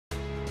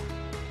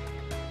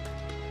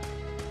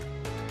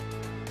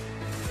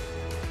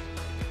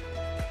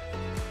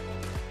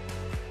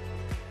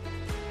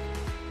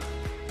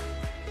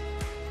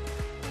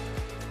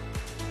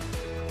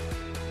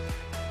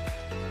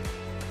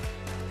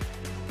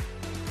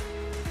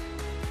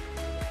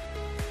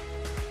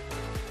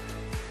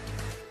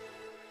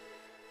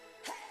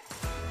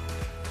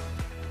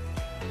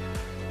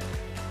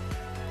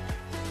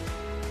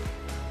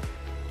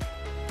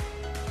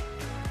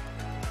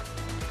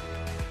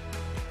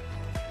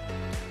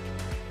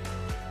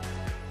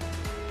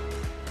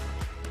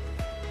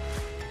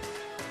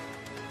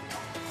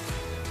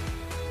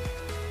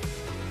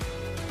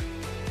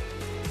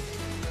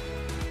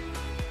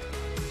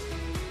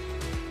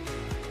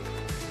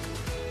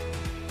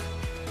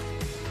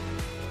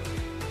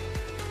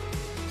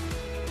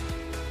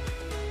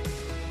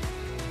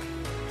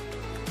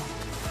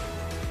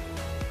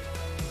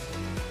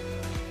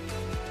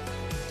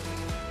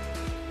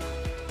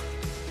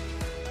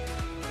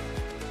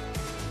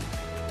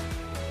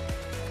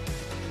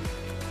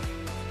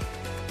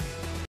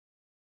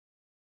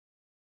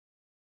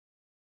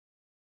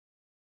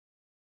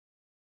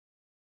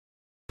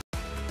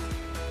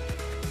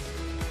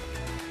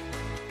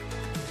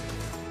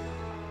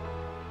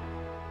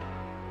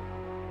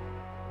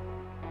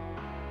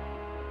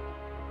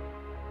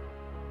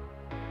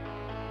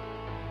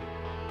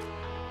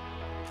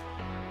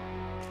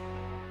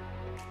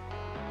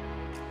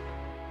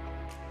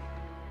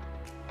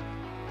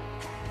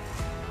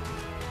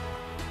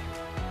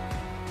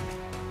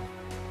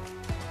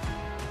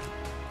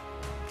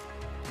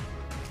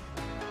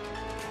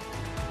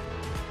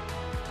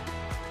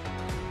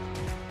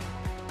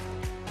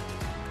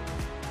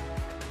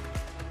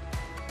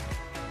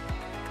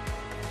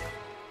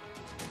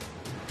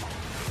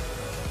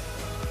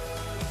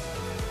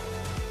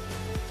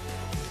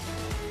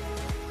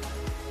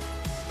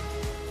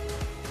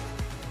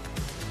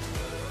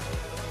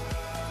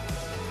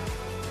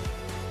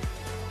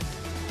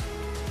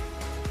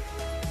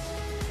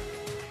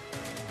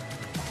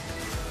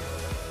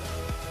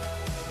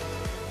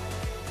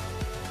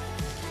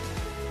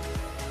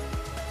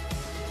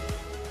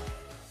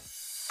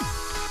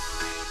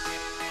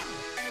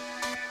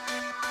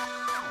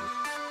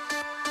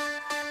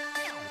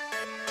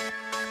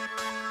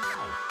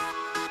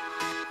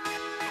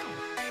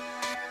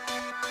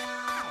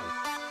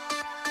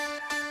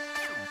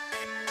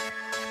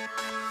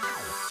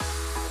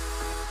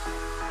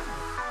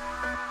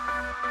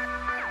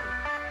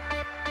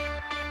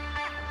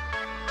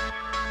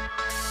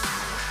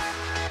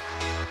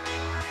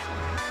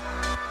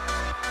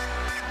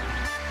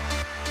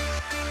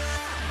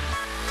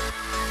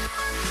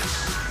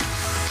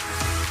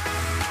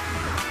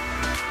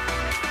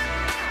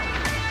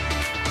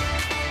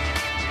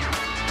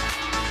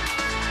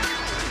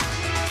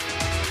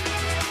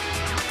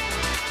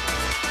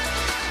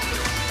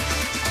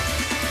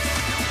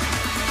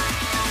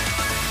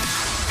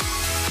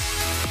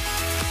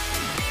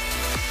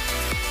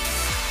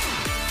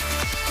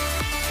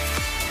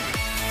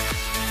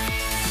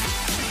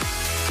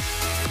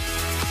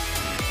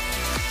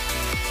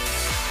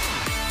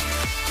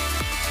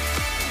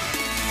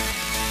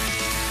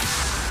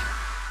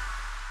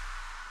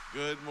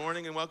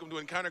morning and welcome to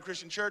Encounter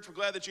Christian Church. We're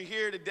glad that you're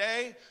here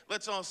today.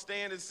 Let's all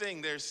stand and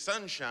sing, "There's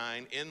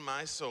Sunshine in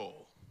My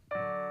Soul."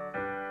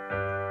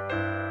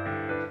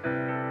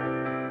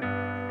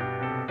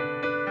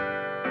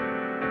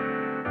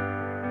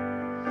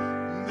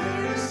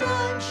 There is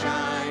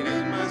sunshine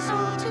in my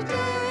soul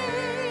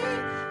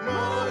today,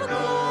 more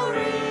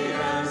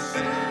glorious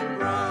and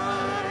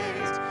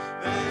bright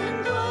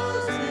than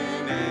glows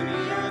in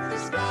any earthly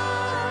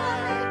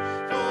sky,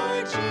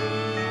 for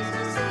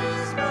Jesus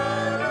is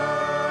my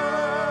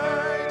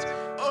light.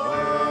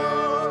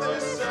 Oh, the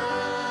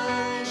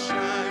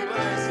sunshine,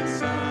 blessed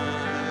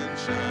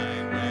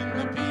sunshine, when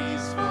the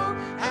peaceful,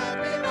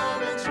 happy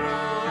moments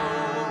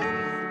roll,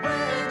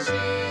 when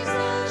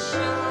Jesus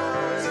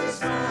shows his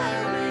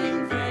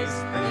smiling face,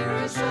 there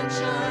is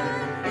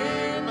sunshine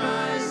in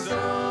my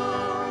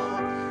soul.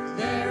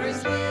 There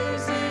is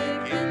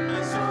music in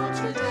my soul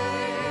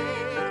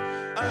today,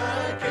 a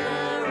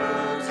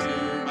carol to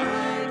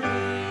my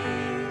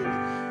King,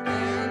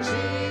 and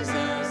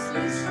Jesus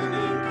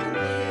listening can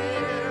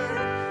hear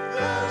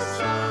the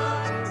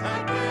songs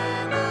I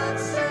cannot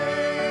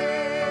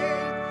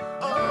sing.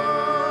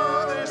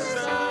 Oh, there's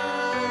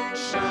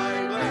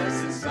sunshine,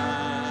 blessed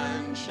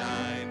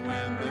sunshine,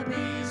 when the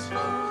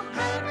peaceful,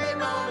 happy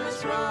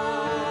moments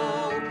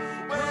roll,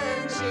 when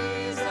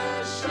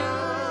Jesus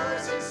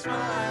shows his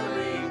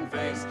smiling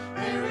face,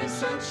 there is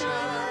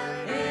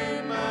sunshine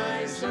in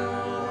my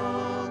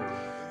soul.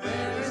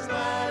 There is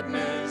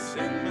gladness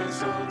in my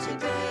soul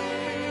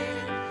today,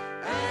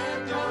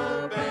 and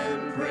hope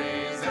and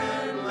praise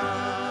and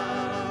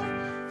love,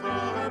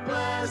 for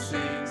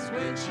blessings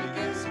which he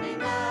gives me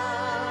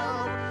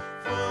now,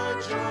 for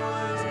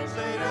joys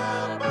laid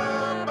up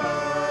above.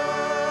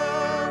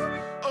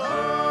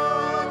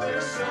 Oh,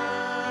 there's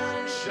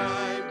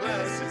sunshine,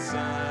 blessed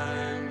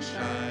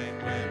sunshine,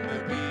 when the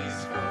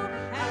peaceful,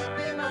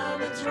 happy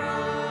moments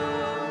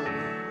roll,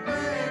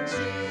 when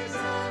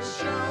Jesus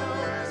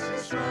shows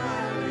his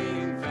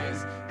smiling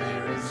face,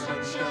 there is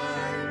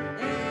sunshine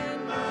in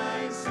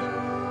my soul.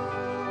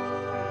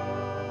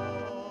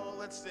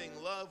 Let's sing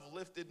 "Love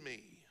Lifted Me."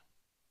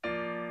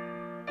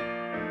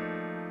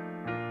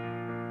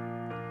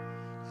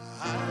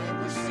 I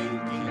was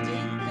sinking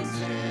deep in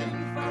sin,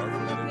 far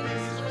from the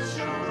peaceful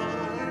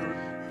shore.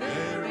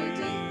 Very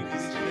deep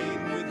is chain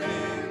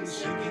within,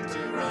 sinking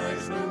to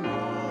rise no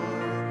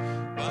more.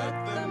 But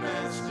the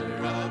master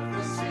of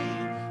the sea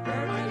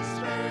heard my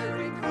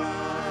despairing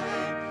cry.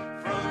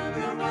 From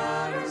the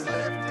waters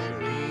lifted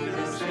me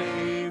to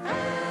safe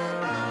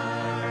and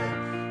high.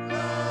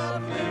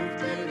 Love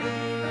lifted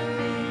even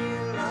me,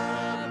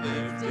 love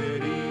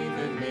lifted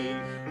even me,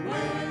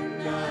 when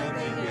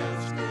nothing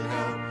else could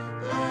help.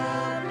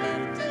 Love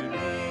lifted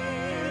me,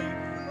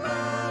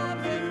 love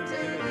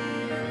lifted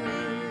even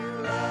me,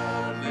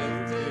 love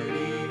lifted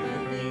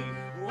even me,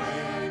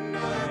 when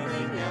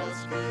nothing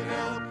else could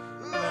help.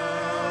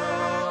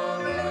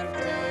 Love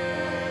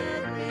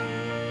lifted me.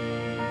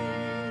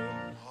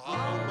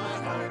 All my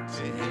heart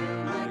to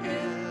him I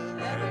give,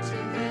 ever to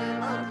him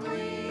I'll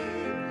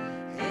cling.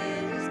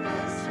 In his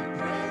blessed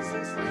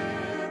presence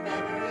live,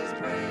 ever his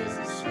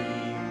praises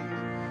sing.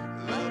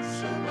 Love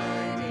so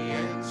mighty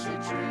and so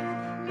true,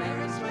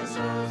 merits my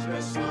soul's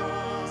best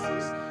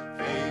songs.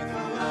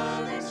 Faithful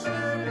loving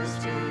service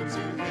to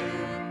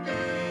him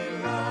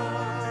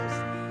belongs.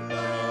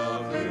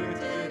 Love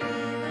lifted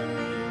even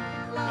me,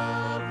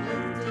 love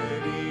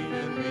lifted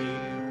even me,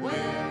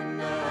 when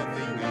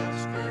nothing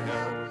else could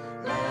help.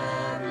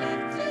 Love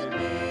lifted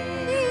me,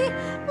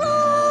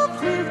 love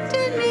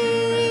lifted me,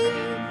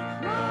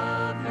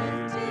 love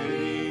lifted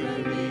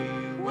even me,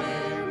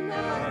 when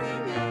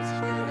nothing else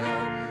could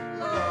help.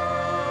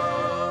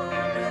 Love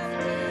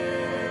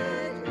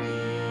lifted me.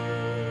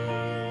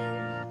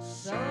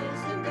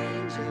 Souls in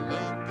danger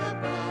look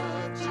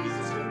above,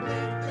 Jesus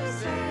completely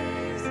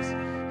saves.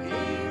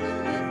 He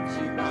will lift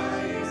you by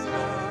his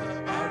love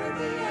out of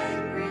the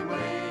angry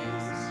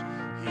waves.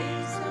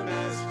 He's the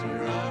master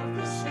of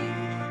the sea,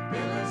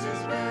 pillars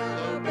his will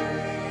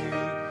obey.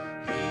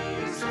 He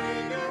is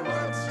Savior,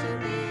 wants to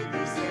be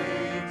the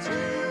saved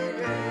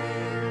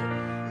today.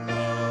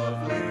 Love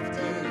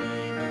lifted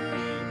even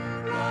me,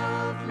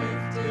 love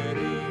lifted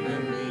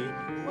even me,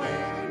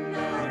 when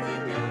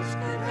nothing else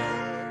could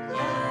help.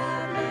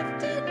 Love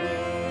lifted me,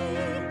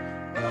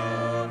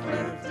 love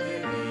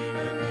lifted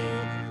even me,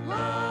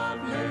 love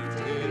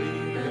lifted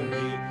even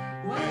me,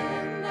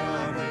 when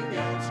nothing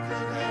else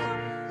could help.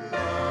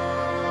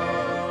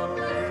 Love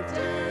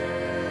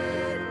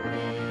lifted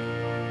me.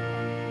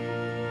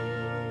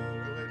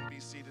 Go ahead and be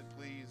seated,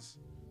 please.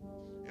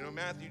 You know,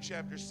 Matthew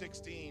chapter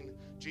 16,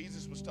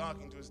 Jesus was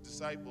talking to his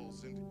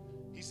disciples, and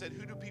he said,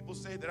 "Who do people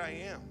say that I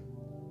am?"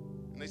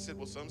 And they said,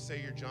 "Well, some say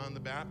you're John the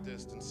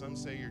Baptist, and some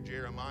say you're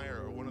Jeremiah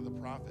or one of the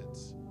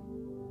prophets."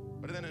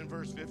 But then in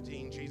verse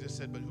 15, Jesus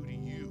said, "But who do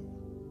you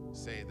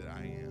say that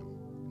I am?"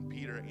 And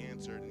Peter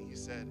answered, and he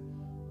said,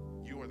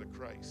 "You are the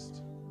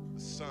Christ, the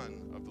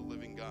Son of the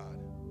living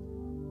God."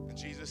 And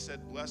Jesus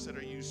said, "Blessed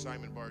are you,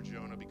 Simon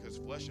Bar-Jonah, because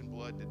flesh and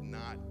blood did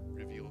not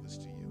reveal this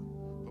to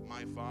you, but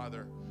my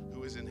Father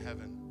who is in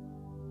heaven.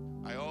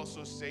 I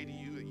also say to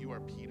you that you are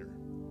Peter,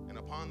 and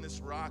upon this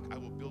rock I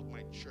will build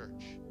my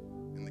church,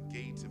 and the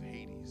gates of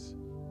Hades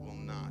will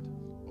not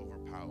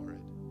overpower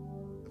it.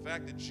 The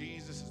fact that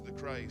Jesus is the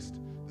Christ,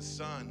 the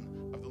Son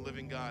of the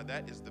living God,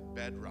 that is the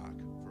bedrock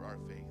for our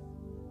faith.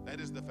 That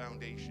is the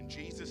foundation.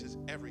 Jesus is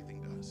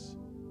everything to us.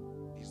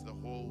 He's the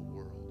whole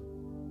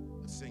world.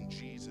 Let's sing,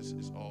 Jesus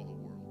is all the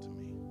world to me.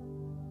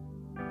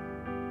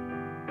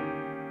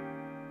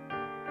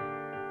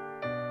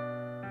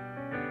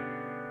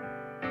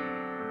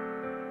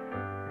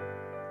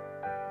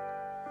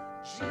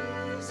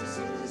 Jesus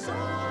is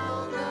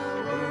all the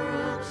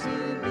world to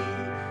me,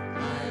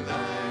 my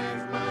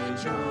life, my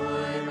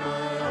joy,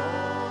 my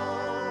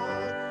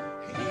all.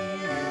 He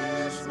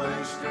is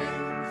my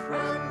strength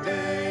from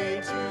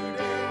day to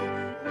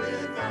day.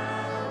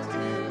 Without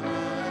him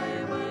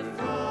I would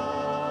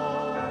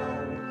fall.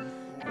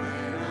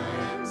 When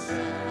I am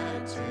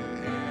sad, to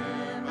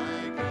him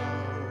I go.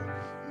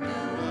 No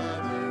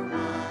other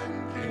one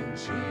can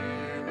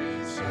cheer me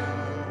so.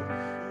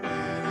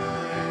 When I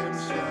am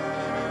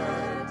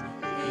sad,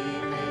 he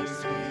makes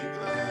me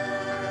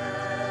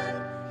glad.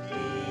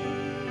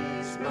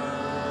 He's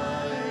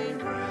my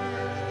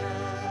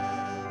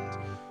friend.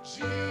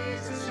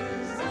 Jesus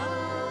is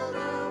all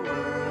the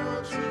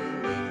world to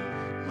me,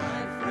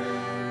 my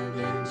friend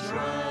in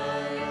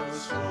trial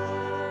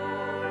sore.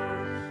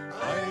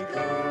 I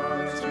go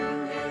to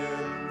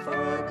him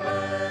for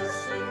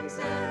blessings,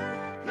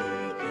 and he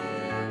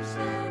gives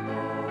them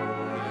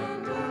more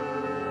and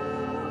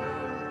more.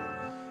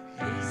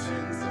 He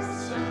sends the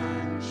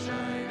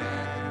sunshine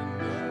and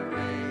the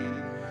rain.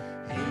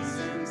 He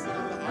sends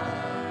the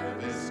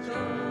harvest,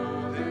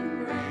 golden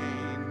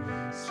rain.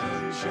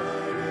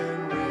 Sunshine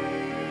and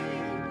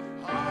rain,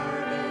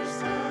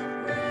 harvest of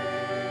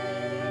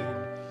grain.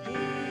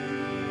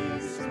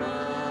 He's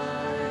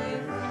my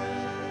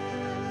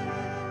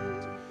friend.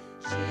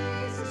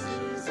 Jesus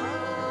is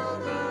all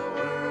the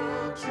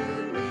world to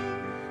me.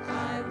 I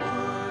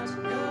want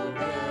no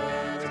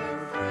better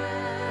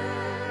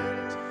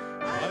friend.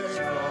 I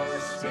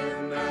trust him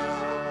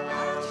now,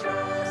 I'll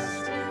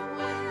trust him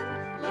when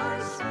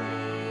life's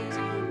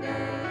fleeting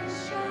days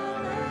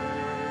shall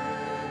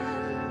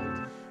end.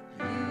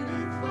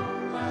 Beautiful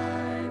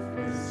life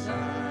with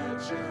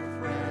such a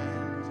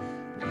friend.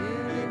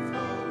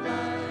 Beautiful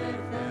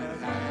life that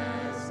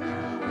has no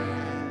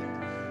end.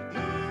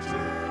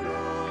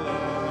 Eternal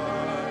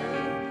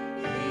life,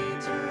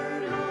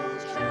 eternal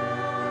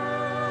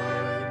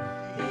joy.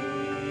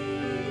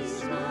 He's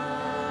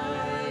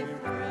my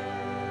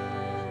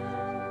friend.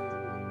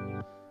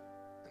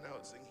 And now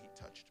let's sing He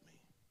Touched Me.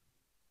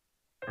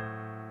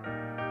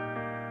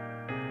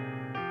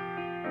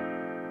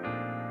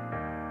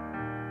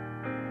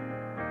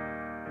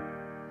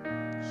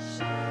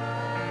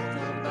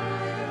 Shackled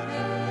by a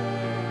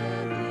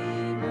heavy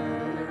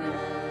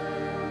burden,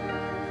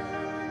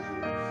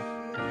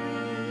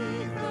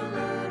 neath the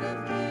load of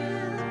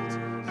guilt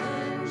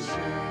and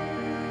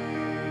shame,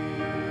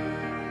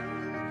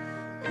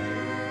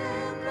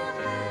 then the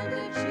hand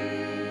of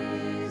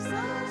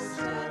Jesus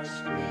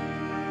touched me,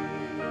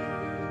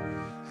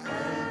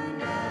 and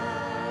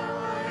now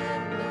I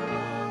am no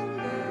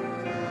longer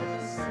the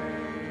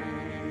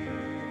same.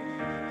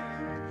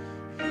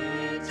 He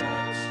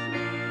touched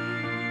me,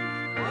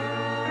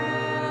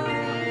 oh,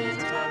 he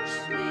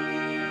touched me,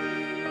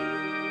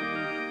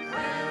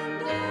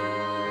 and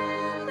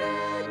all the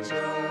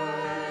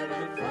joy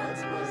that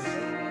floods my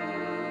soul.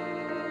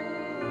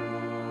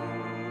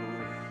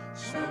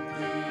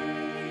 Something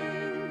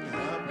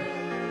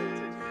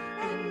happened,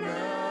 and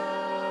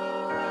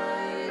now I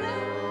know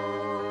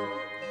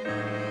he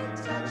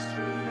touched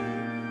me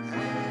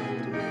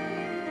and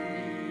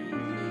made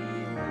me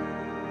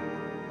whole.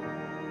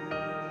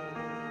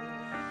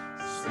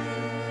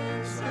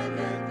 Since I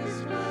met this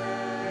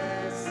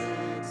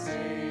blessed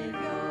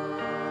Savior,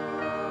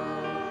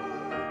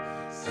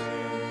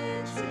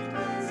 since he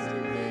cleansed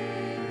and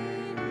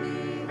made me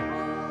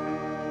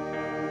whole,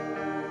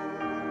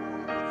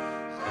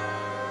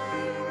 I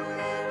will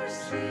never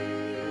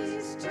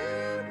cease to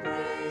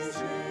praise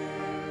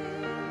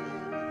him.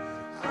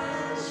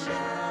 I'll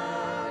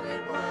shout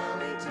it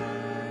while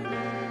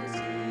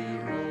eternity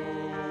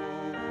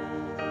rolls.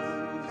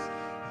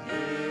 He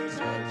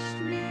touched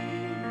me,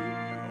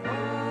 oh,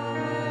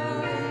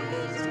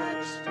 he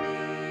touched me,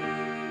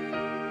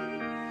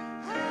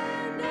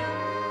 and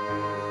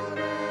all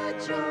the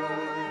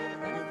joy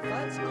that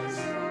floods my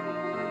soul.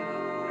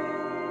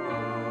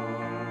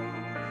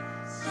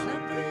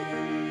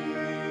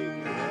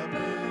 Something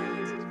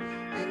happened,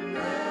 and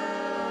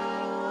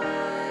now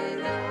I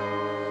know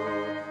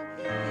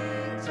he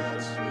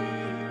touched me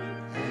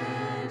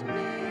and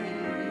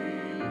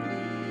made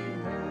me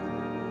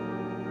whole.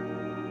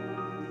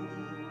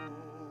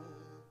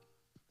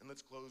 And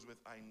let's close with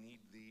I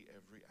Need Thee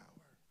Every Hour.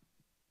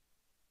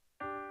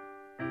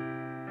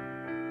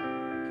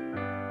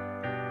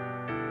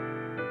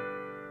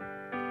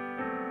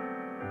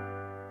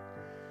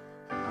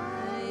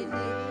 I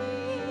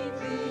need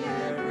thee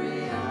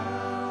every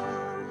hour,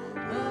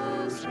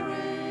 most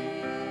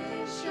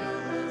gracious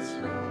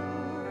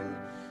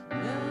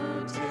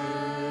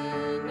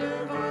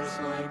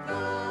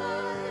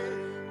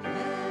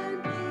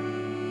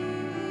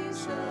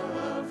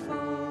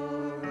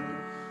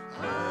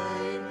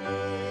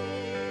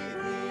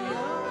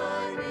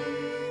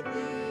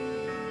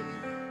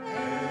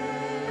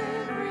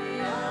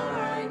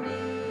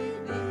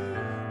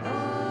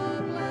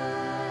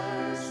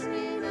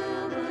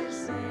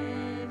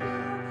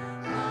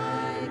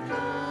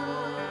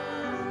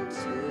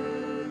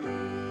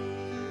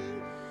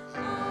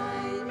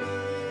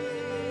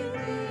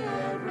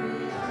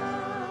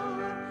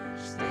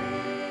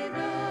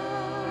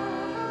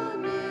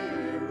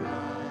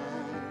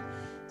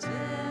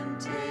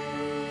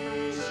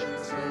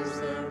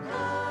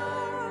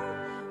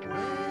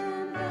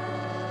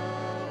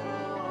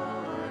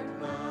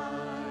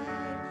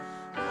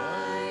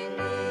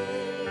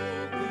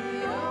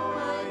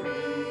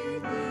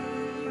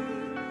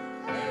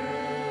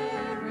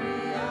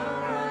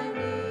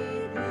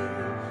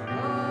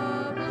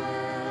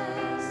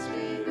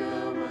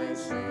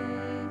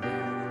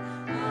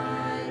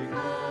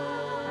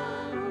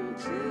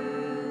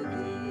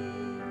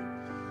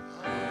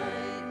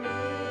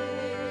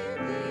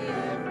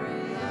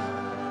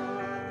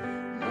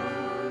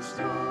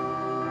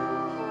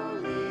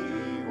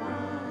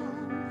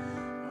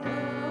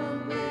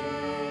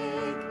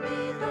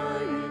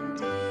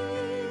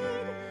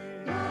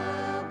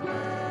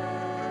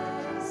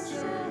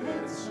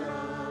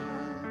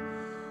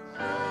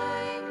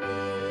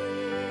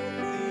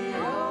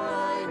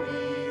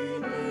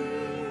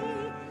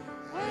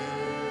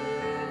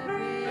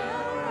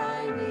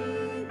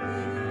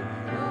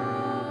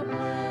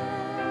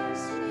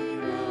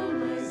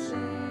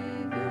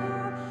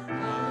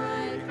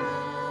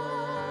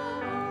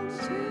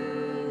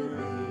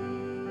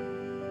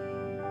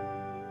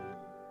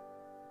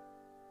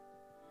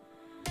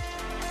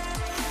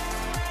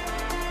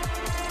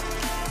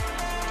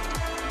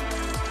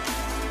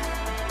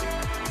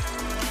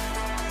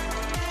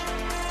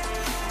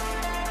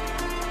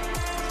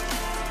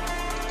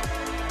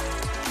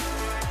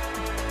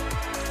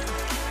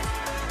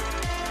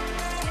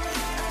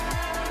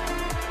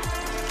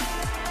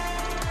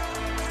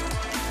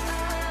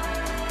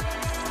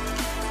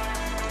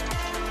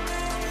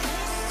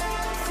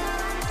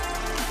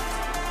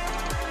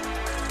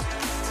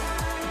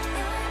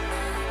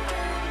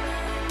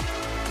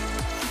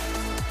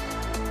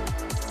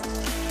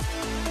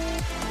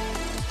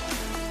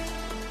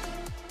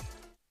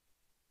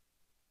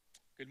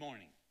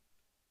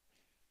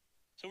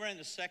So we're in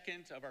the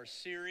second of our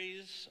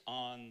series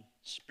on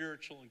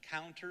spiritual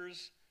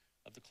encounters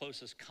of the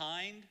closest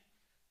kind.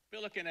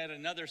 We're looking at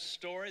another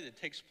story that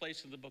takes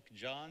place in the book of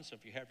John. So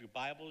if you have your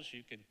Bibles,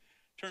 you can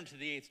turn to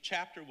the 8th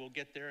chapter. We'll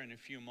get there in a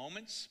few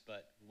moments,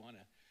 but we want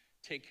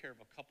to take care of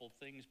a couple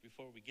things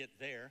before we get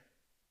there.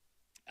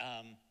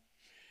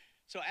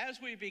 So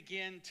as we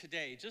begin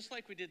today, just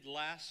like we did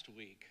last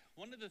week,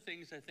 one of the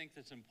things I think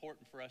that's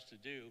important for us to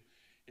do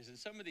is in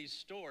some of these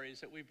stories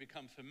that we've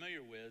become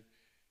familiar with,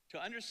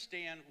 to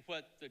understand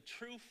what the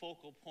true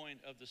focal point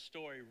of the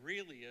story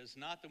really is,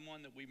 not the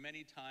one that we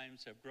many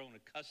times have grown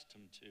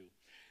accustomed to.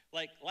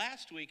 Like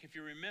last week, if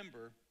you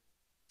remember,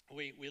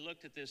 we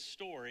looked at this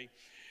story,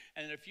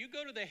 and if you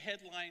go to the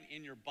headline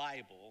in your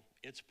Bible,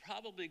 it's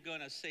probably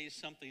going to say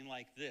something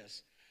like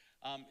this.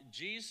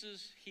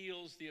 Jesus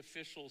heals the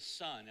official's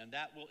son, and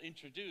that will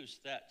introduce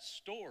that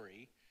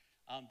story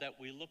that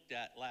we looked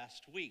at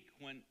last week,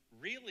 when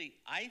really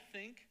I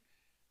think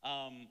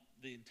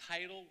the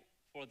title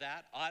for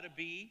that ought to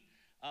be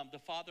the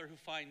father who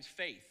finds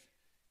faith,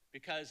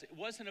 because it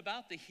wasn't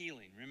about the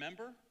healing,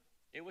 remember?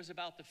 It was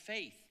about the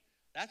faith.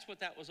 That's what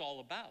that was all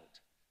about.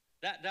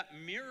 That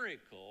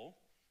miracle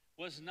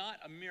was not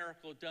a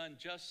miracle done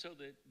just so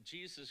that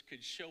Jesus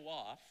could show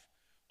off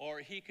or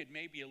he could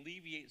maybe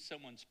alleviate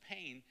someone's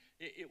pain.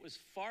 It was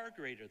far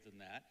greater than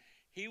that.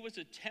 He was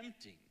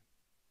attempting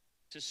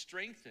to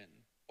strengthen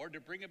or to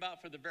bring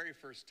about for the very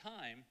first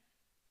time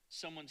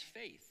someone's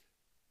faith.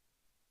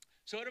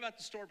 So what about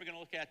the story we're going to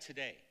look at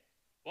today?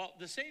 Well,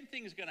 the same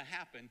thing is going to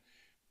happen.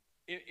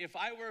 If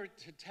I were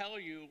to tell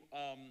you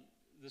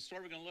the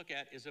story we're going to look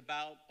at is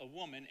about a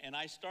woman, and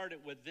I started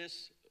with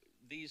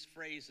these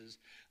phrases.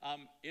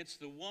 It's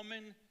the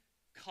woman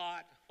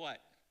caught what?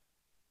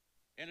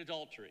 In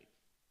adultery.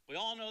 We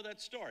all know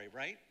that story,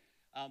 right?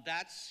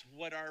 That's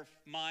what our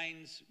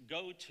minds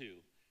go to.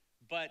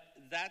 But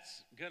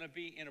that's going to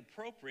be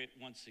inappropriate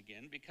once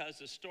again, because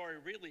the story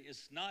really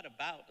is not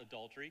about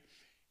adultery.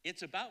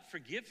 It's about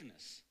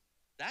forgiveness.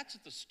 That's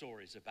what the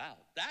story's about.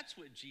 That's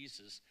what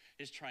Jesus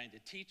is trying to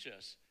teach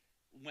us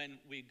when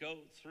we go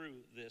through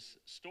this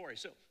story.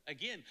 So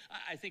again,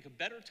 I think a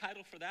better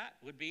title for that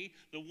would be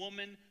The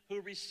Woman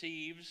Who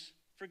Receives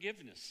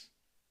Forgiveness.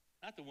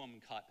 Not the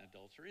woman caught in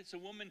adultery. It's a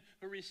woman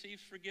who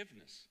receives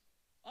forgiveness.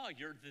 Oh,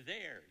 you're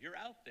there. You're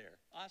out there.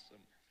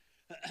 Awesome.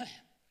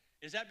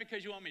 Is that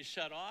because you want me to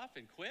shut off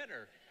and quit,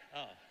 or?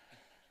 Oh.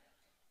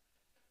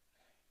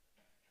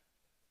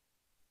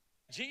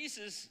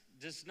 Jesus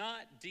does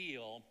not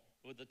deal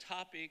with the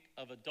topic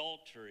of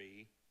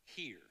adultery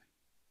here.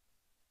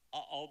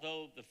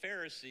 Although the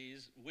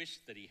Pharisees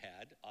wished that he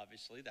had,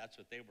 obviously, that's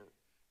what they were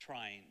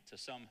trying to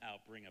somehow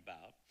bring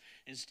about.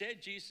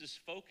 Instead, Jesus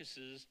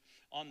focuses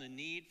on the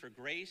need for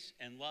grace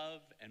and love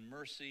and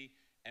mercy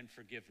and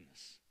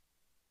forgiveness.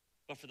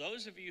 But for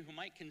those of you who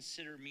might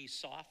consider me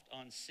soft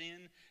on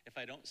sin, if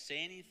I don't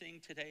say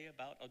anything today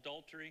about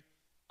adultery,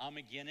 I'm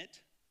again it.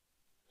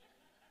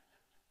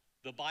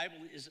 The Bible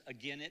is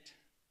again it.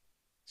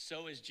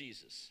 So is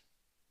Jesus.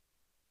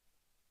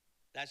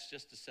 That's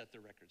just to set the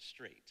record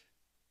straight.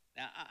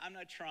 Now, I'm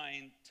not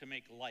trying to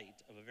make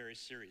light of a very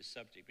serious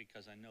subject,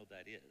 because I know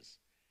that is.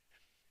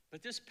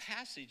 But this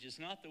passage is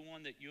not the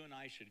one that you and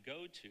I should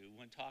go to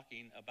when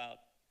talking about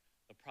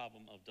the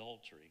problem of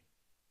adultery.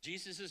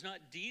 Jesus is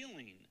not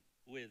dealing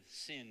with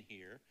sin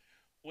here.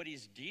 What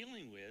he's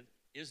dealing with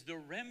is the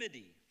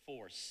remedy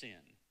for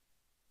sin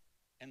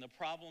and the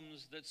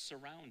problems that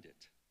surround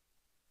it.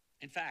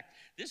 In fact,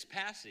 this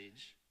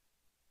passage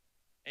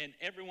and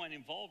everyone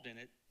involved in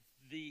it,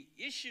 the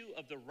issue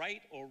of the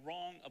right or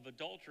wrong of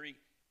adultery,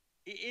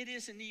 it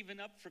isn't even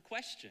up for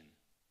question.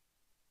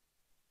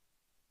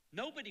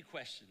 Nobody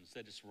questions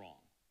that it's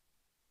wrong.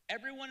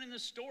 Everyone in the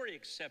story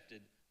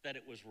accepted that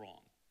it was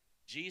wrong.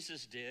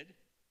 Jesus did.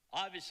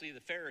 Obviously,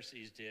 the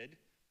Pharisees did.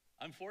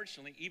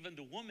 Unfortunately, even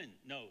the woman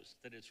knows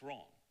that it's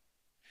wrong.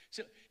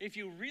 So if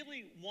you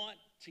really want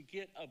to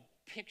get a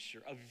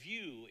picture, a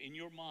view in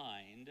your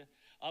mind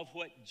of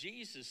what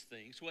Jesus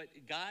thinks, what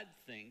God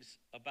thinks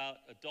about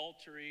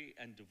adultery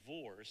and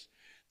divorce,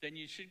 then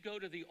you should go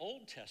to the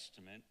Old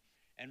Testament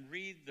and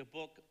read the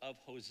book of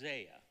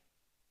Hosea.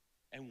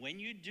 And when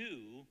you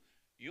do,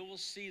 you will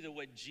see that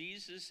what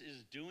Jesus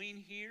is doing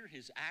here,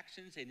 his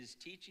actions and his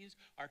teachings,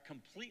 are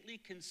completely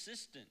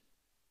consistent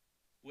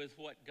with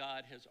what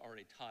God has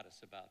already taught us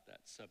about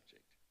that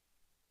subject.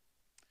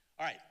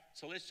 All right,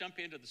 so let's jump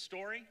into the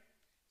story.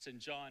 It's in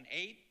John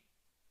 8,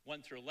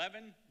 1 through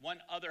 11. One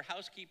other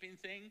housekeeping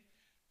thing.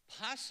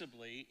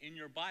 Possibly in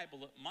your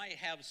Bible, it might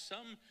have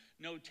some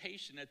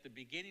notation at the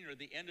beginning or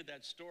the end of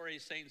that story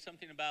saying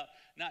something about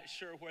not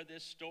sure where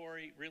this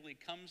story really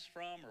comes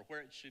from or where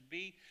it should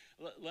be.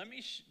 Let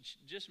me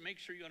just make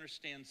sure you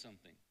understand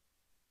something.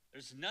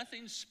 There's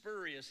nothing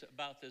spurious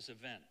about this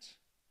event.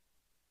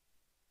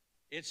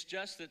 It's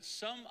just that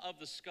some of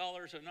the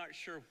scholars are not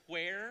sure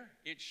where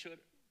it should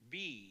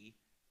be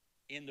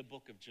in the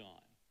book of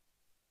John.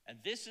 And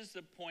this is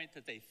the point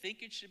that they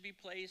think it should be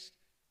placed,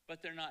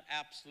 but they're not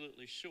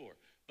absolutely sure.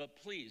 But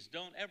please,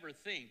 don't ever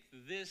think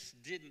this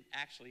didn't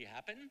actually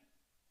happen.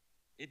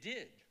 It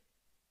did.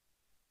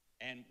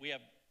 And we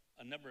have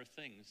a number of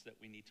things that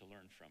we need to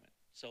learn from it.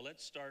 So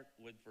let's start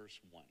with verse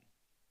 1.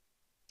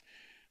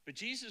 But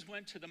Jesus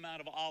went to the Mount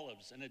of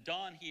Olives, and at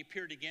dawn he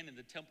appeared again in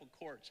the temple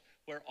courts,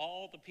 where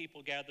all the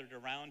people gathered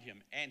around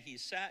him, and he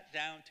sat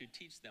down to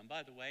teach them.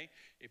 By the way,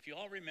 if you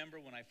all remember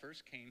when I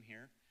first came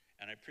here,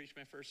 and I preached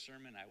my first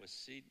sermon, I was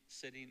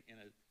sitting in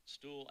a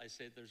stool. I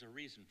said there's a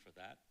reason for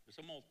that.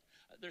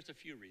 There's a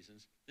few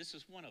reasons. This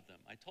is one of them.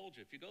 I told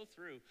you, if you go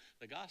through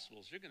the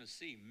Gospels, you're going to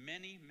see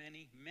many,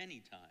 many,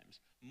 many times,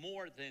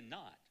 more than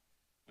not,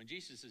 when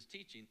Jesus is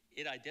teaching,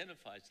 it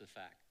identifies the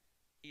fact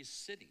he's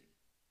sitting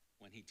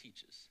when he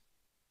teaches.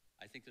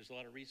 I think there's a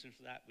lot of reasons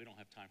for that. We don't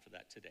have time for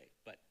that today,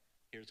 but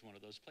here's one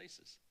of those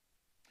places.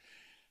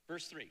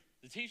 Verse 3,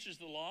 the teachers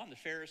of the law and the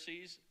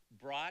Pharisees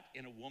brought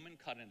in a woman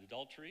caught in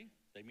adultery.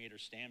 They made her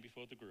stand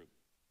before the group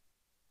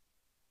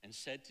and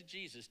said to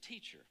Jesus,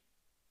 "Teacher,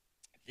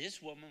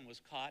 this woman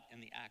was caught in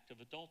the act of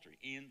adultery.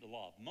 In the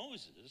law of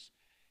Moses,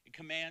 it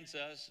commands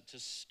us to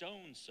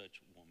stone such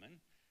a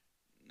woman.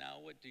 Now,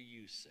 what do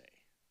you say?"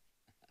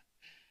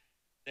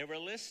 They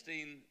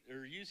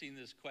were using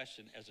this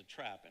question as a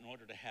trap in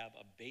order to have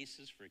a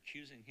basis for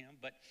accusing him.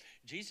 But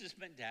Jesus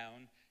bent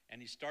down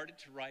and he started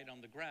to write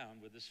on the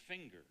ground with his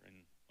finger.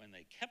 And when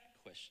they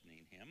kept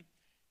questioning him,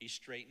 he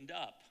straightened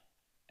up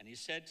and he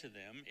said to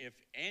them, "If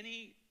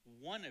any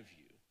one of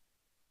you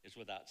is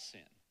without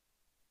sin,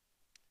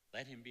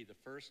 let him be the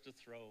first to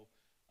throw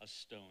a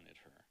stone at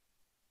her."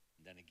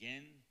 And then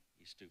again,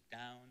 he stooped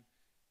down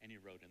and he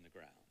wrote in the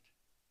ground.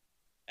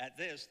 At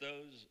this,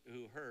 those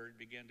who heard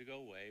began to go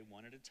away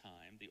one at a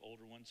time, the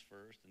older ones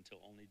first,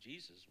 until only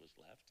Jesus was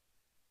left,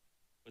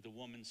 with the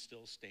woman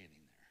still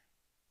standing there.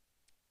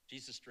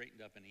 Jesus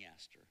straightened up and he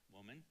asked her,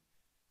 "Woman,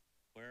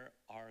 where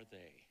are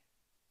they?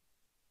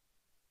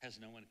 Has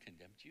no one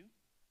condemned you?"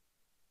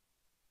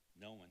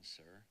 "No one,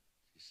 sir,"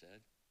 she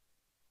said.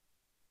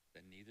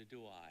 "Then neither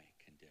do I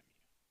condemn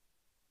you."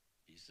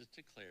 Jesus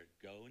declared,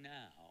 "Go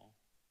now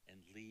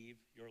and leave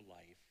your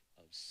life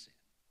of sin."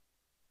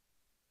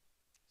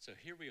 So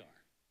here we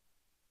are.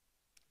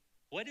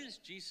 What is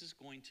Jesus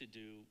going to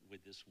do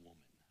with this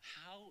woman?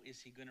 How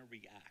is he going to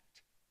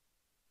react?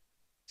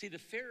 See, the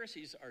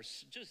Pharisees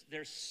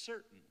they're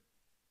certain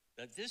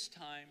that this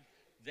time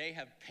they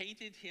have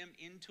painted him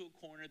into a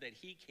corner that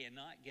he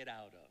cannot get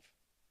out of.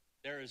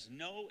 There is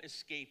no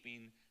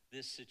escaping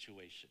this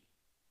situation.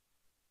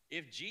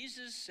 If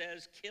Jesus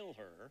says kill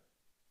her,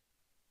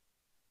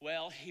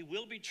 well, he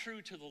will be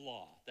true to the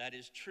law. That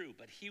is true.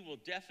 But he will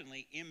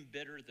definitely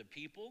embitter the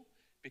people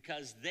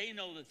because they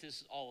know that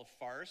this is all a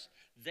farce.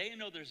 They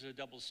know there's a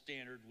double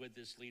standard with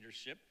this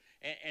leadership,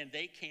 and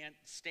they can't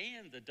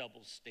stand the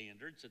double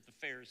standards that the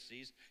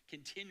Pharisees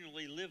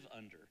continually live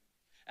under,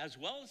 as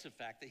well as the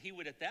fact that he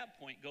would at that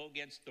point go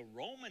against the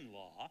Roman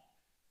law,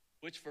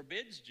 which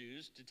forbids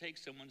Jews to take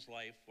someone's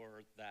life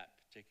for that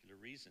particular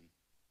reason.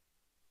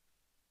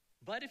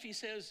 But if he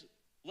says,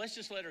 let's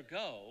just let her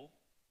go,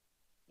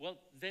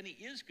 well, then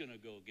he is going to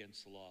go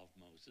against the law of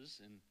Moses,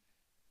 and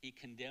he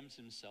condemns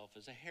himself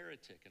as a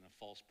heretic and a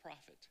false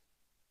prophet.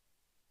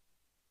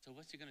 So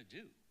what's he going to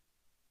do?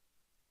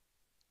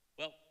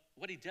 Well,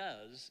 what he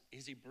does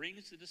is he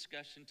brings the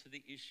discussion to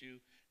the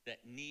issue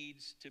that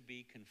needs to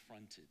be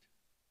confronted.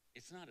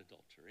 It's not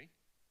adultery.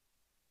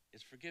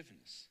 It's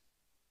forgiveness.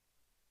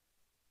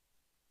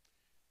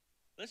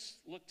 Let's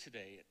look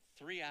today at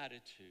 3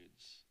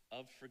 attitudes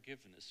of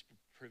forgiveness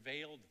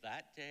prevailed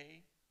that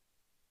day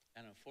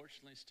and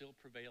unfortunately still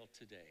prevail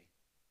today.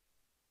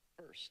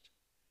 First,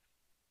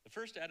 the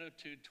first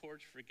attitude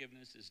towards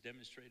forgiveness is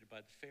demonstrated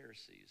by the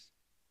Pharisees.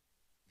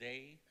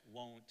 They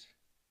won't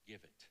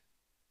give it.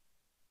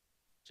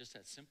 Just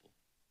that simple.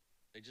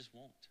 They just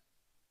won't.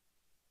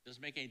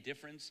 Doesn't make any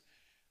difference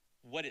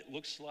what it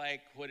looks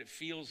like, what it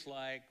feels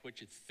like,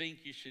 what you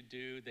think you should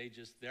do.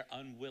 They're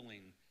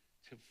unwilling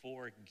to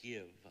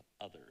forgive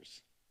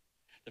others.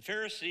 The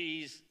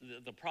Pharisees,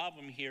 the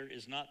problem here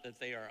is not that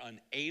they are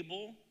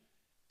unable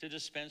to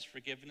dispense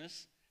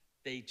forgiveness.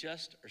 They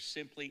just are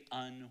simply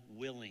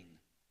unwilling.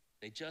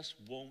 They just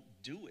won't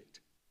do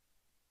it.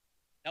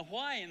 Now,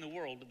 why in the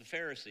world would the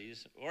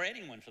Pharisees, or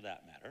anyone for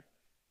that matter,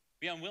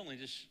 be unwilling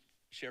to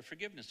share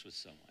forgiveness with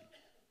someone?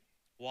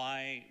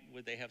 Why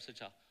would they have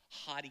such a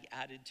haughty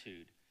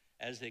attitude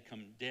as they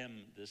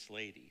condemn this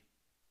lady?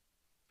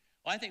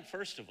 Well, I think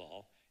first of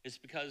all, it's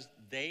because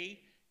they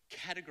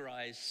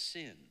categorize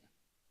sin.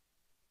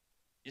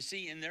 You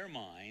see, in their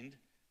mind,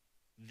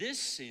 this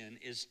sin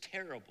is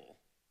terrible.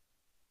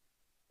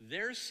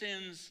 Their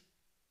sins,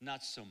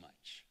 not so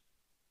much.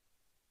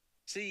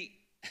 See,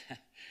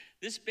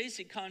 this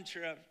basic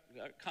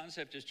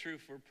concept is true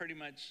for pretty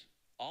much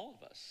all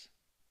of us.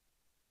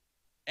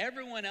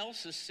 Everyone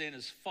else's sin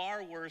is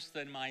far worse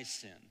than my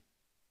sin.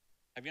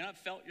 Have you not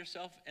felt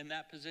yourself in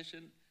that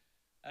position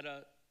at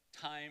a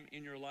time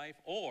in your life?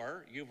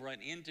 Or you've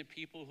run into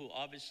people who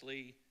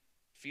obviously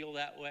feel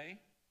that way?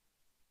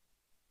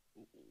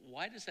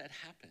 Why does that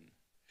happen?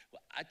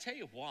 Well, I tell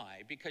you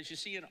why. Because you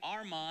see, in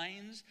our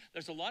minds,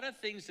 there's a lot of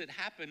things that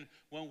happen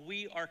when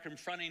we are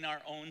confronting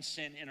our own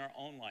sin in our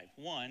own life.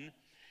 One,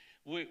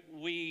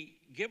 we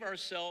give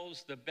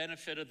ourselves the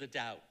benefit of the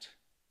doubt.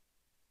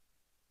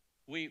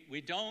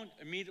 We don't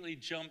immediately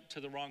jump to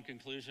the wrong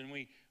conclusion.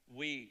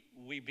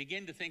 We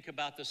begin to think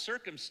about the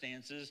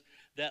circumstances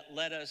that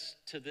led us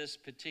to this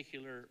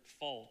particular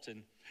fault.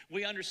 And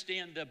we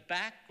understand the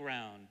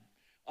background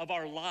of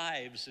our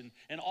lives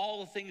and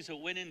all the things that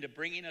went into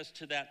bringing us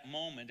to that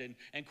moment.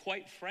 And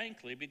quite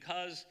frankly,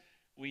 because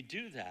we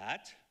do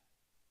that,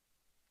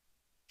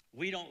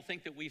 we don't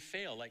think that we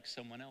fail like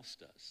someone else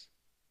does.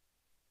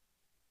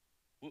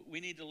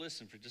 We need to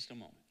listen for just a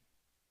moment.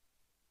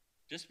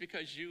 Just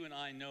because you and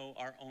I know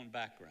our own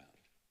background,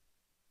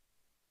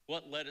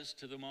 what led us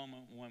to the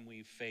moment when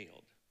we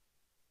failed?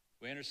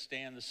 We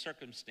understand the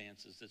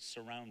circumstances that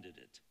surrounded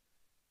it.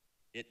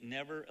 It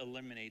never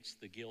eliminates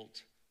the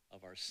guilt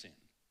of our sin.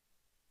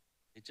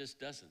 It just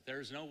doesn't.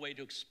 There's no way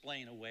to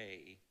explain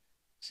away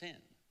sin.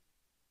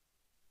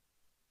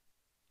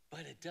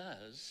 But it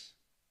does,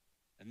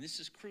 and this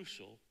is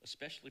crucial,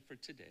 especially for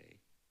today,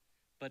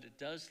 but it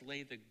does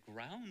lay the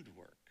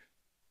groundwork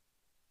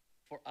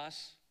for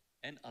us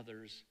and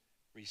others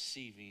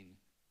receiving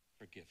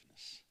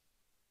forgiveness.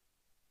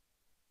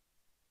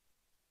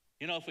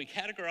 You know, if we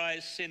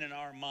categorize sin in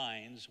our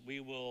minds, we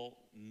will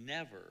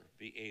never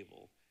be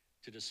able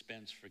to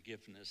dispense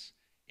forgiveness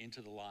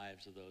into the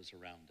lives of those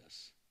around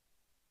us.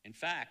 In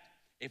fact,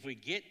 if we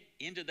get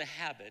into the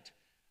habit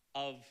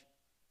of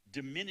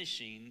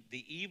diminishing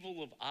the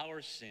evil of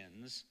our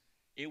sins,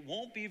 it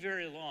won't be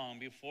very long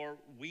before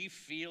we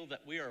feel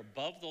that we are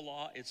above the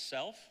law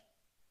itself.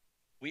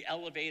 We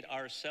elevate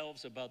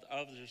ourselves above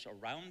others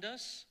around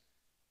us,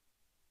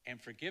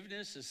 and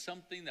forgiveness is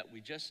something that we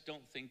just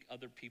don't think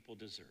other people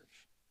deserve.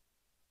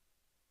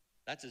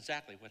 That's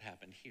exactly what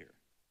happened here.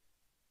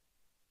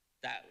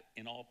 That,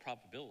 in all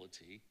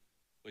probability,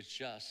 was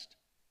just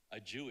a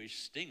Jewish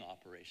sting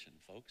operation,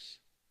 folks.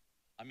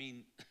 I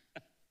mean,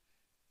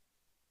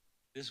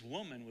 this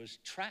woman was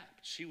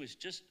trapped. She was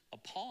just a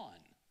pawn.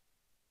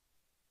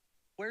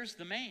 Where's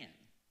the man?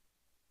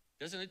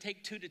 Doesn't it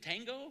take two to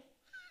tango?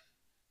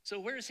 So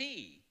where's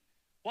he?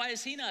 Why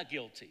is he not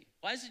guilty?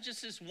 Why is it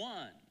just this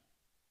one?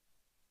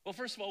 Well,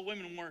 first of all,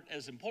 women weren't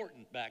as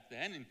important back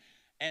then,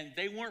 and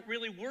they weren't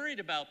really worried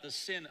about the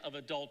sin of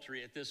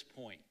adultery at this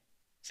point.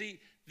 See,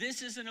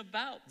 this isn't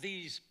about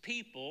these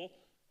people,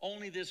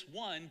 only this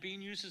one,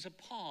 being used as a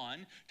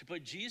pawn to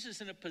put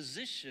Jesus in a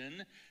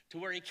position to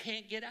where he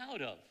can't get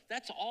out of.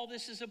 That's all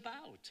this is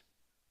about.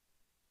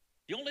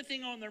 The only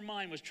thing on their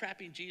mind was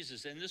trapping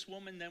Jesus, and this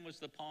woman then was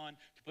the pawn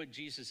to put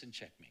Jesus in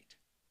checkmate.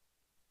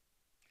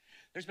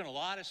 There's been a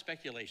lot of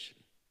speculation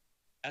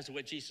as to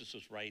what Jesus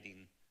was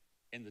writing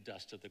in the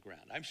dust of the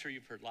ground. I'm sure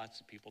you've heard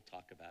lots of people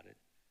talk about it.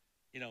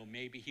 You know,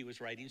 maybe he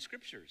was writing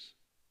scriptures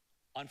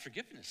on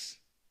forgiveness.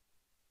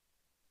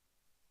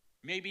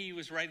 Maybe he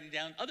was writing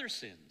down other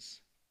sins.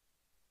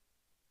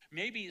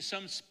 Maybe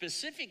some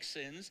specific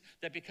sins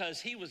that because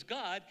he was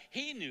God,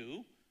 he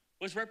knew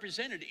was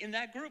represented in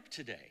that group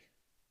today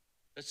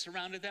that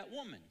surrounded that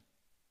woman.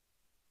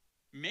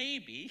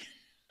 Maybe,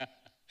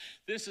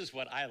 this is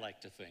what I like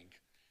to think,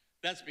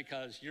 that's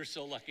because you're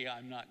so lucky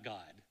I'm not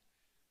God.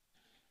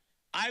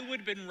 I would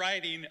have been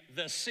writing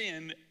the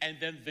sin and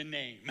then the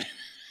name.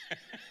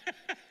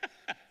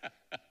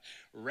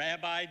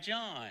 Rabbi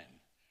John,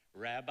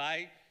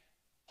 Rabbi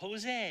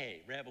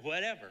Jose, Rabbi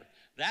whatever.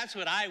 That's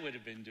what I would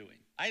have been doing.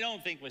 I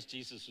don't think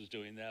Jesus was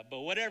doing that, but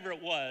whatever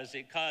it was,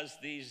 it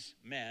caused these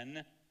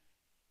men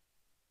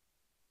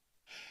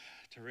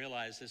to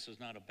realize this was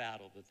not a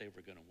battle that they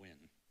were going to win.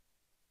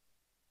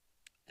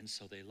 And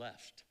so they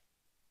left.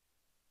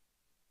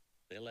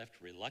 They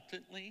left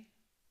reluctantly,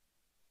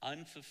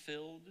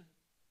 unfulfilled,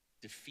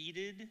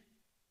 defeated,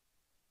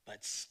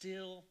 but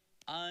still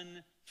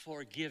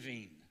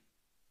unforgiving.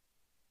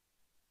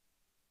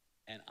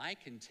 And I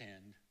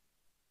contend,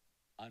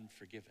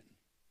 unforgiven.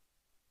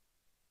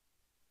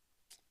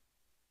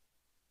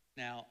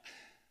 Now,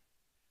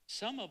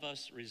 some of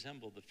us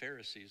resemble the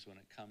Pharisees when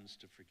it comes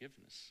to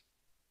forgiveness.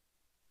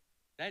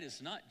 That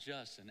is not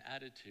just an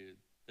attitude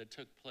that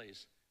took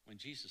place when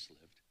Jesus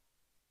lived.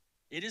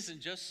 It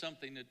isn't just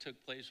something that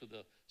took place with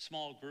a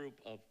small group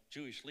of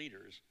Jewish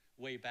leaders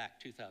way back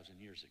 2,000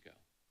 years ago.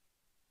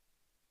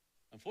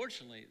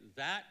 Unfortunately,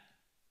 that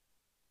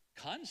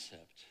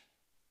concept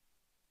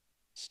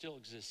still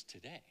exists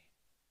today.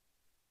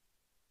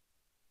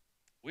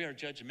 We are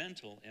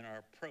judgmental in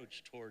our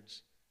approach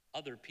towards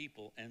other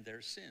people and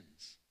their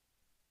sins.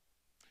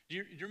 Do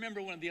you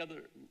remember one of the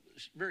other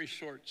very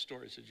short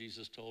stories that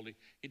Jesus told?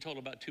 He told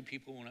about two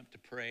people who went up to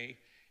pray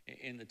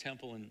in the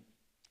temple, and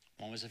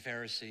one was a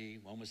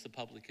Pharisee, one was the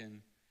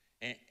publican.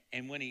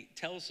 And when he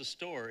tells the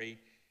story,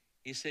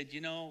 he said,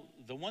 you know,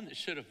 the one that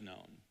should have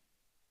known,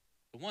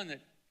 the one that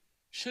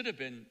should have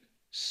been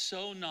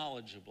so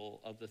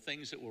knowledgeable of the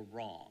things that were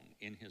wrong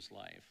in his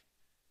life,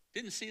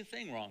 didn't see a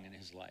thing wrong in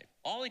his life.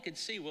 All he could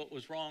see what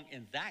was wrong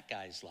in that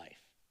guy's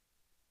life,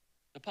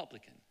 the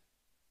publican.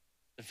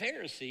 The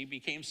Pharisee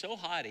became so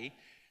haughty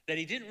that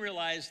he didn't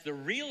realize the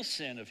real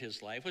sin of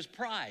his life was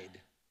pride.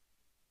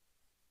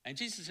 And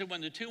Jesus said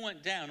when the two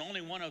went down,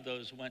 only one of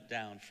those went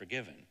down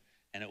forgiven.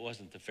 and it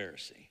wasn't the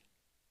Pharisee.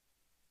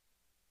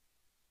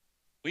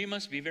 We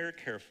must be very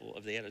careful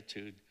of the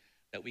attitude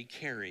that we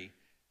carry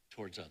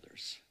towards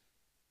others.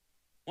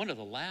 One of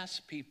the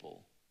last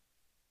people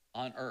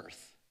on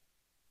earth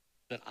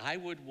that I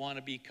would want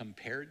to be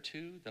compared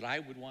to, that I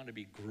would want to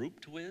be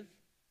grouped with,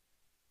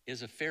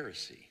 is a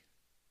Pharisee.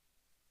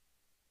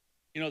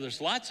 You know,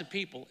 there's lots of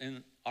people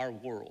in our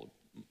world,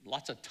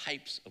 lots of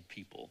types of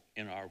people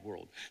in our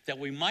world, that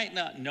we might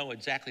not know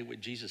exactly what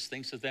Jesus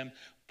thinks of them,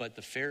 but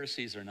the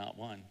Pharisees are not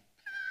one.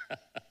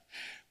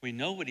 We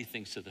know what he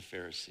thinks of the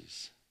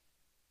Pharisees.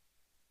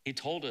 He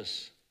told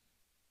us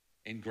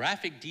in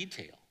graphic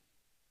detail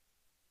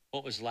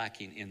what was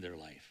lacking in their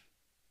life.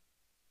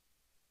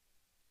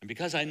 And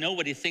because I know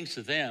what he thinks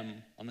of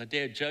them on the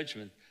day of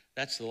judgment,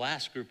 that's the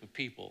last group of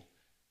people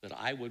that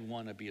I would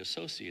want to be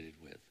associated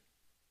with.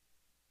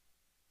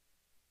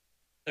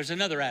 There's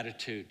another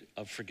attitude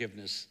of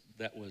forgiveness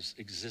that was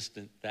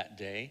existent that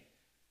day.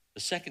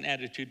 The second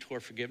attitude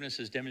toward forgiveness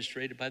is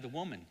demonstrated by the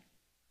woman.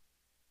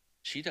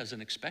 She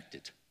doesn't expect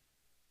it.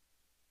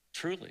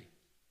 Truly.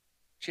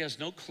 She has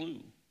no clue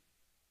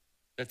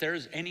that there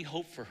is any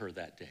hope for her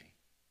that day.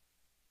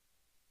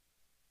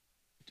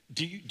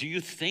 Do you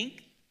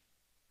think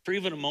for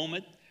even a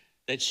moment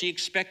that she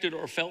expected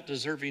or felt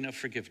deserving of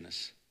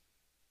forgiveness?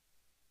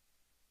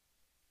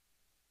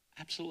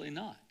 Absolutely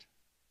not.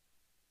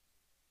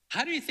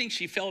 How do you think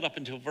she felt up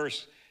until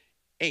verse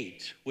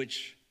 8,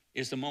 which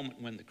is the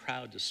moment when the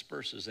crowd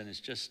disperses and it's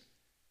just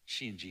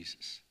she and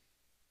Jesus?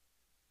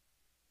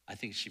 I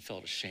think she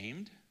felt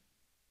ashamed.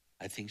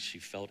 I think she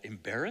felt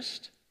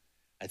embarrassed.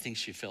 I think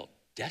she felt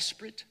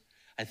desperate.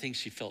 I think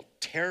she felt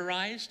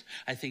terrorized.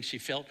 I think she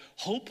felt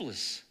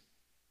hopeless.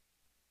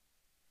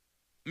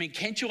 I mean,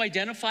 can't you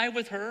identify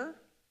with her?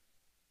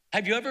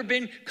 Have you ever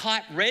been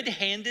caught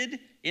red-handed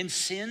in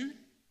sin?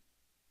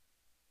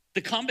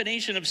 The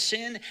combination of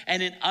sin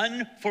and an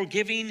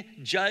unforgiving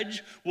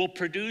judge will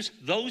produce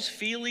those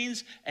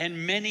feelings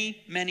and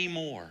many, many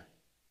more.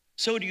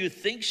 So do you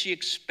think she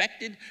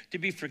expected to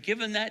be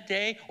forgiven that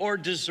day or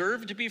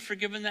deserved to be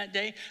forgiven that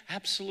day?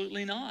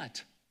 Absolutely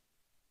not.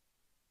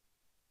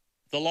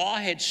 The law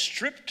had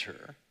stripped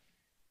her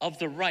of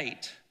the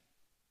right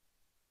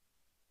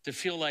to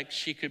feel like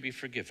she could be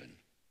forgiven.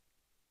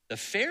 The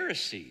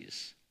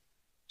Pharisees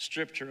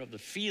stripped her of the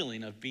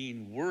feeling of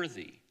being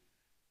worthy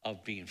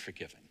of being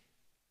forgiven.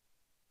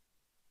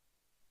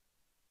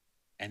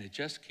 And it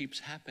just keeps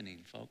happening,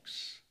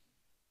 folks.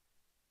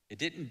 It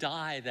didn't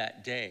die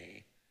that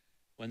day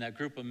when that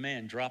group of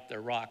men dropped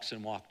their rocks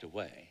and walked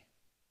away.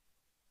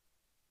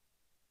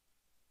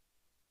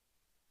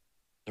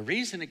 The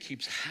reason it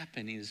keeps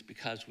happening is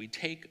because we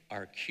take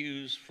our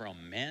cues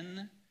from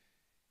men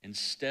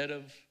instead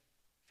of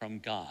from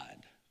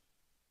God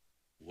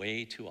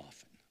way too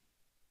often.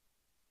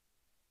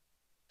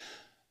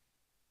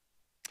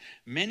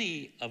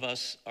 Many of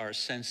us are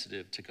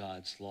sensitive to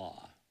God's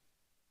law.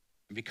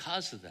 And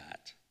because of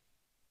that,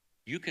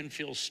 you can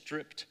feel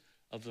stripped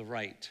of the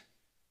right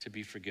to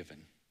be forgiven.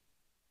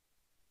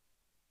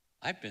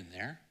 I've been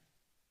there.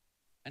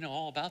 I know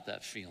all about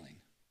that feeling.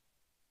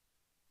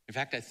 In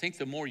fact, I think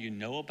the more you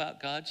know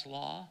about God's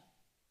law,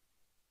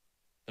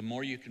 the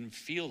more you can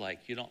feel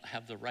like you don't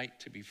have the right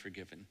to be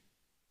forgiven.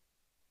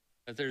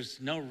 That there's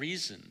no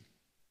reason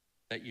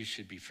that you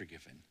should be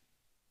forgiven.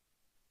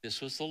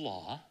 This was the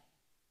law.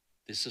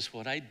 This is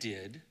what I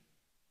did.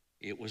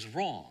 It was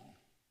wrong.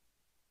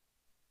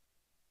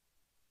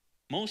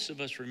 Most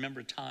of us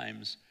remember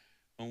times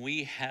when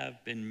we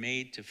have been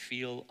made to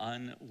feel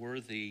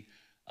unworthy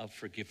of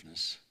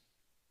forgiveness.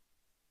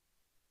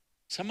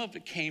 Some of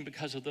it came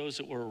because of those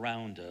that were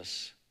around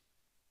us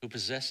who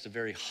possessed a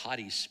very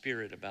haughty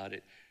spirit about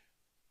it,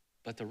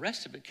 but the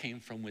rest of it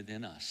came from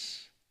within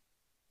us.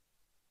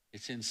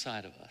 It's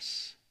inside of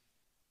us.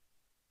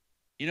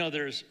 You know,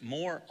 there's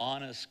more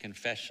honest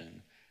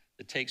confession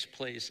that takes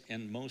place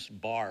in most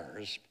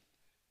bars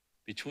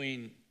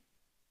between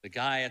the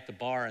guy at the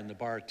bar and the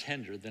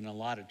bartender than a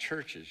lot of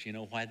churches. You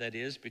know why that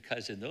is?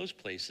 Because in those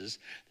places,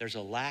 there's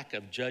a lack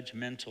of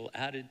judgmental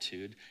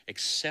attitude.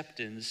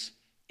 Acceptance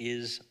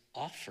is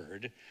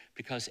offered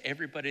because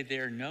everybody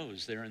there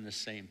knows they're in the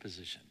same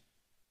position.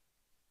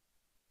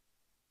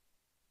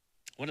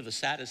 One of the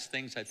saddest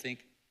things, I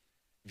think,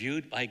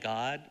 viewed by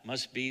God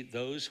must be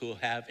those who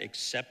have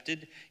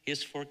accepted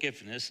his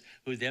forgiveness,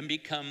 who then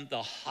become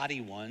the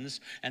haughty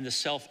ones and the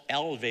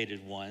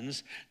self-elevated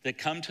ones that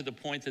come to the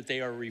point that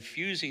they are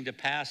refusing to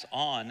pass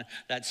on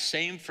that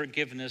same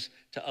forgiveness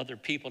to other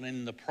people. And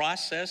in the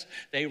process,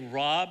 they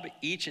rob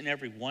each and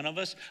every one of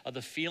us of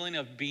the feeling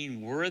of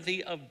being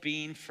worthy of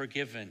being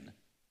forgiven.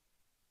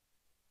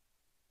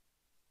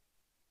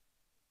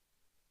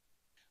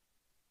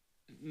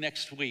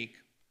 Next week,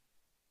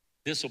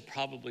 this will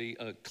probably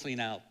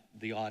clean out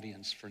the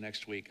audience for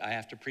next week. I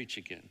have to preach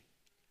again.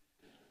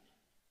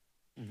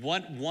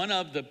 One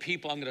of the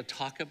people I'm going to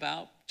talk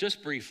about,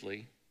 just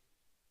briefly,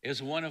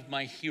 is one of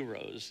my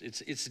heroes.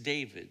 It's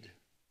David.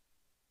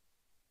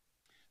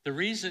 The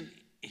reason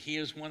he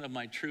is one of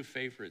my true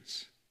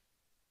favorites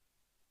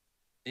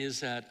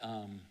is that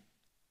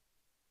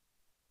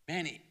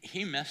man,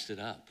 he messed it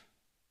up.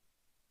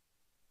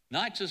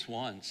 Not just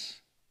once,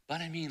 but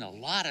I mean a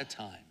lot of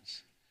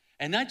times.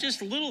 And not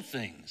just little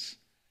things.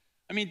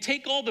 I mean,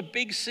 take all the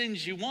big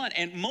sins you want,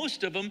 and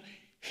most of them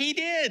he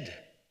did.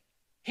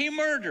 He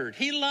murdered,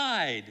 he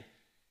lied,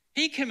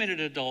 he committed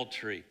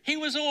adultery. He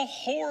was a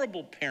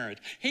horrible parent.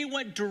 He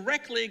went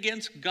directly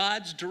against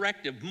God's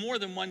directive more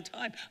than one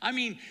time. I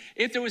mean,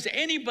 if there was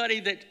anybody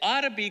that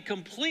ought to be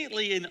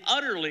completely and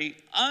utterly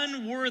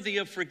unworthy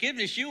of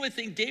forgiveness, you would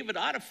think David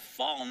ought to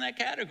fall in that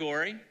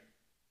category.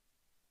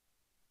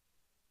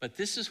 But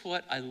this is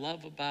what I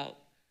love about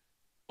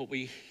what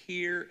we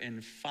hear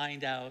and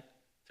find out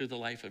through the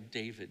life of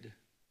David.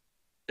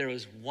 There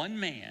was one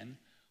man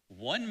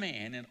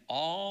in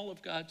all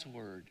of God's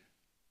word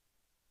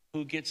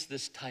who gets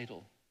this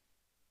title,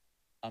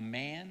 a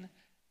man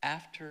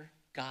after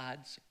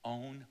God's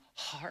own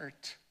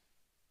heart.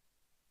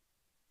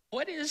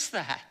 What is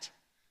that?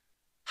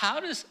 How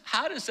does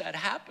that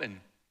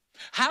happen?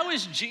 How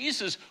is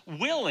Jesus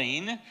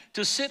willing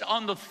to sit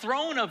on the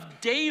throne of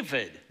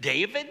David?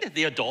 David,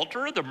 the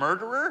adulterer, the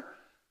murderer?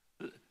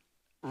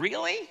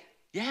 Really?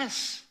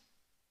 Yes.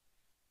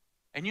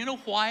 And you know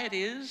why it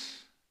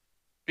is?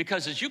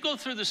 Because as you go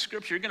through the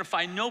scripture, you're going to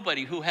find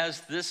nobody who has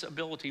this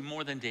ability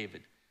more than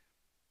David.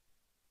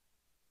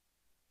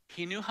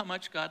 He knew how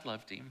much God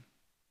loved him.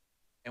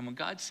 And when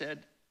God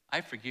said,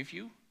 I forgive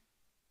you,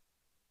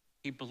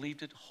 he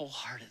believed it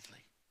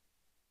wholeheartedly.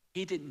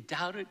 He didn't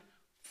doubt it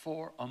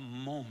for a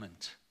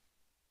moment.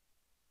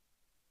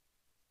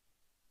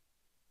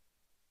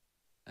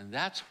 And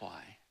that's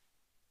why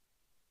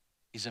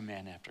he's a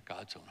man after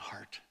God's own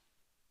heart.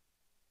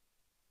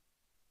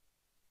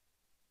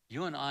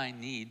 You and I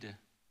need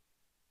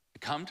to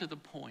come to the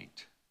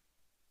point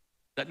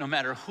that no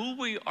matter who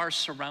we are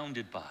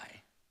surrounded by,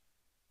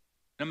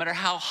 no matter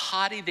how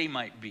haughty they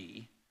might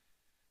be,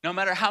 no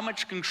matter how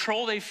much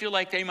control they feel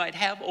like they might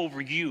have over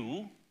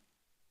you,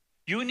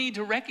 you need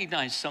to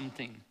recognize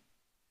something.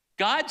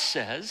 God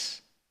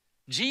says,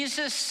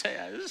 Jesus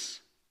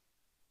says,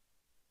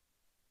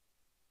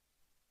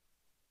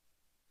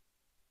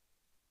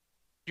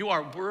 you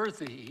are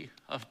worthy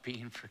of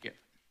being forgiven.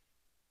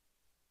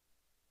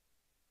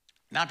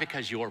 Not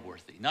because you're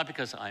worthy, not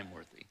because I'm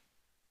worthy,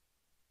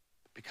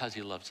 but because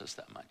he loves us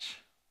that much.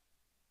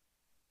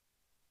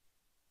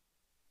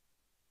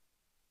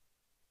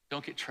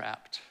 Don't get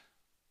trapped.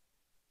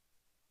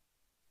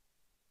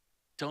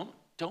 Don't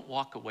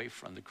walk away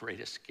from the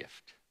greatest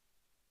gift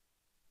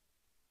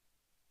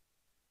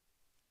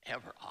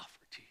ever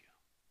offered to you.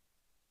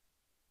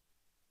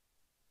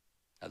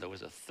 Now, there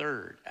was a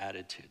third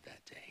attitude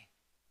that day.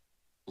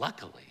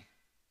 Luckily,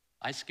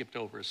 I skipped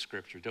over a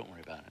scripture. Don't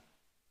worry about it.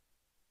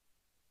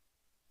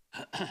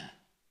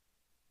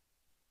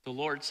 The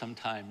Lord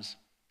sometimes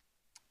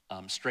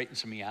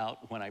straightens me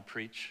out when I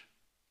preach.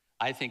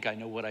 I think I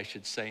know what I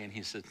should say, and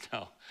he said,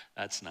 no,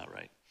 that's not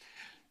right.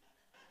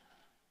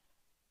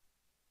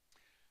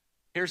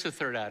 Here's the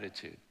third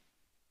attitude.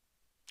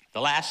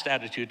 The last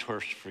attitude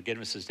towards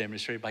forgiveness is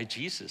demonstrated by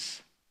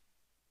Jesus.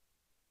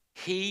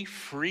 He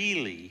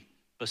freely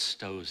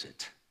bestows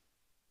it.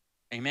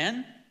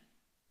 Amen?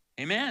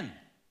 Amen.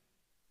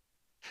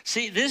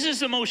 See, this is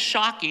the most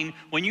shocking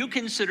when you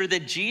consider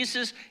that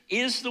Jesus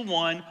is the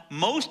one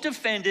most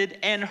offended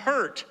and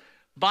hurt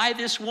by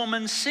this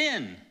woman's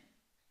sin.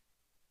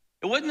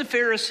 It wasn't the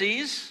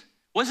Pharisees.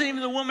 It wasn't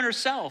even the woman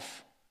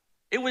herself.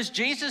 It was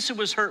Jesus who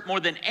was hurt more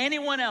than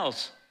anyone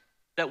else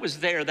that was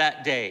there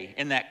that day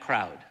in that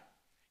crowd.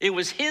 It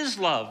was his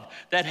love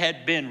that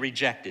had been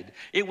rejected.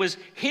 It was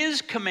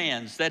his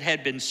commands that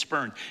had been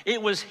spurned.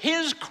 It was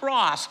his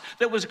cross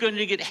that was going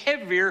to get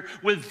heavier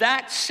with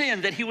that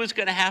sin that he was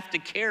going to have to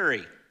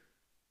carry.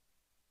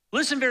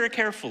 Listen very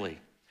carefully.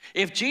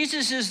 If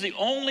Jesus is the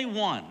only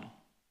one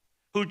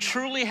who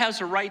truly has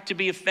a right to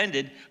be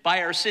offended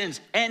by our sins,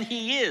 and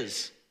he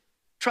is,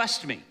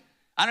 trust me,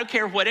 I don't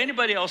care what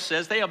anybody else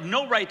says, they have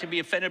no right to be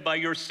offended by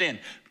your sin.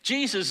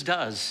 Jesus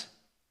does.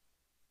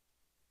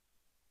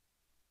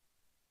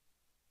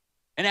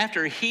 And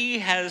after he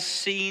has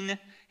seen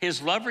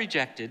his love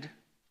rejected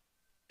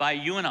by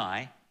you and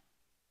I,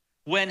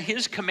 when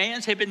his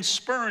commands have been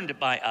spurned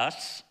by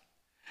us,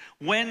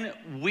 when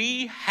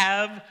we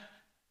have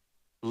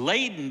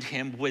laden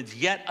him with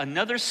yet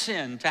another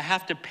sin to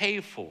have to pay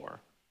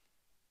for,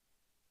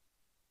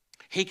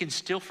 he can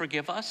still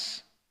forgive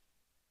us,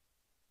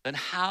 then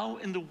how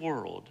in the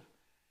world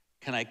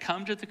can I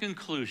come to the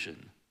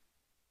conclusion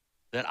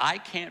that I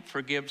can't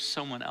forgive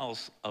someone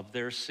else of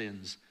their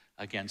sins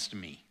against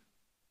me?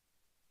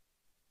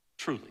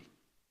 Truly,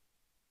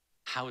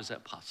 how is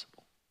that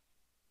possible?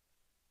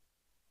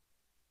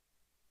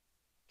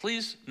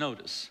 Please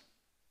notice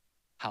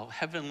how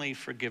heavenly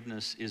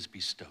forgiveness is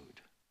bestowed.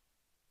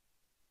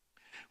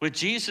 With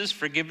Jesus,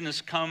 forgiveness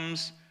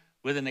comes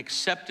with an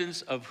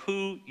acceptance of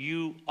who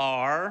you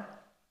are,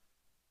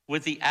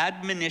 with the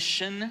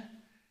admonition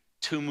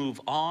to move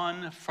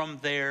on from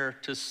there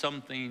to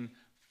something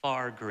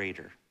far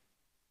greater.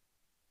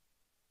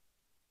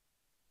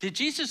 Did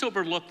Jesus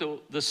overlook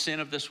the sin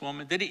of this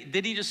woman? Did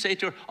he just say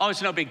to her, oh,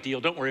 it's no big deal,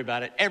 don't worry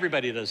about it,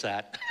 everybody does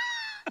that?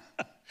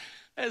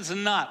 That's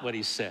not what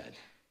he said.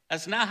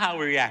 That's not how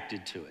he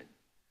reacted to it.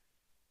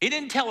 He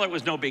didn't tell her it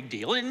was no big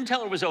deal. He didn't tell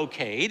her it was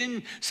okay. He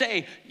didn't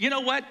say, you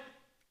know what,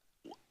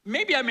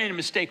 maybe I made a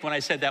mistake when I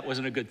said that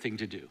wasn't a good thing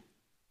to do.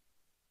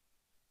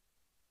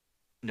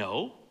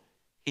 No,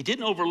 he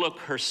didn't overlook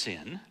her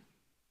sin.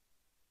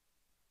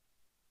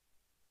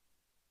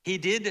 He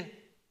did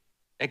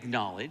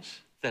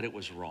acknowledge that it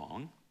was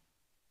wrong,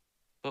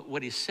 but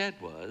what he said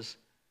was,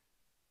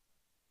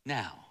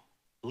 now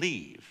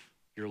leave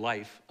your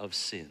life of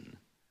sin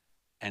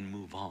and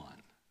move on.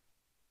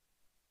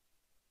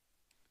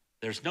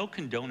 There's no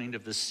condoning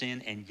of the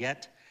sin, and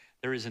yet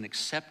there is an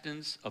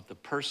acceptance of the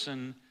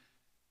person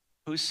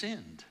who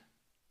sinned.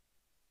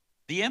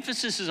 The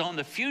emphasis is on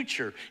the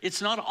future.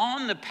 It's not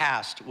on the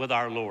past with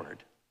our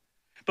Lord.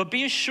 But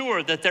be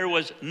assured that there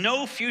was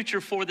no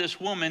future for this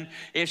woman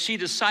if she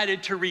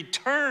decided to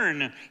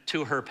return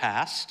to her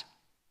past.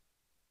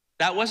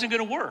 That wasn't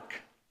going to work.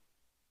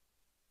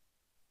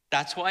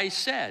 That's why he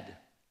said,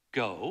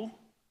 go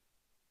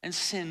and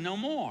sin no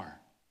more.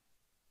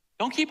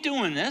 Don't keep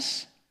doing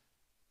this.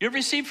 You've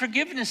received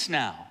forgiveness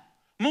now.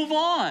 Move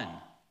on.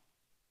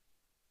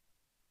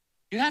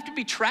 You don't have to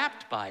be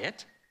trapped by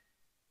it.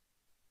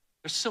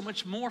 There's so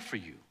much more for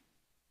you.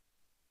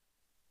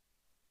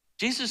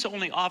 Jesus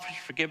only offers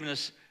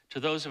forgiveness to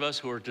those of us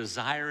who are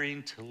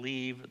desiring to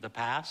leave the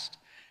past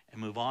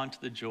and move on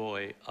to the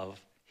joy of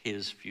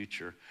his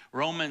future.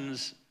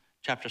 Romans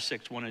chapter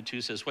 6, 1 and 2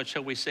 says, what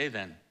shall we say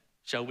then?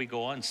 Shall we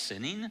go on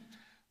sinning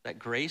that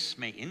grace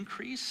may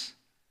increase?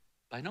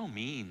 By no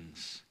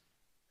means.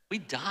 We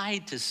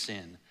died to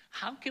sin.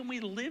 How can we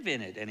live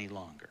in it any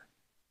longer?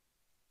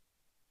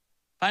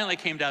 Finally, it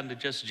came down to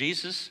just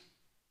Jesus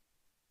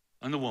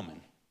and the woman,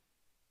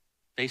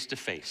 face to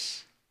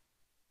face.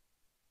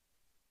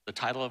 The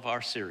title of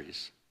our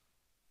series,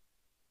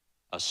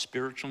 A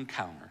Spiritual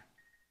Encounter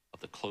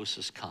of the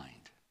Closest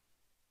Kind.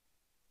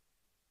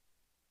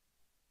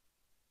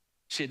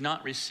 She had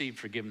not received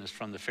forgiveness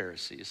from the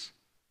Pharisees.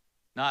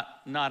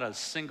 Not a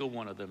single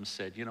one of them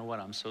said, you know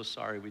what, I'm so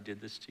sorry we did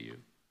this to you.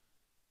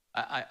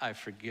 I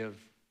forgive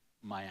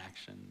my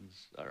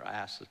actions, or I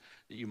ask that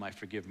you might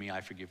forgive me,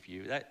 I forgive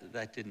you.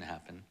 That didn't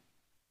happen.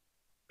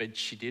 But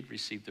she did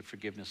receive the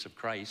forgiveness of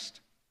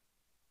Christ.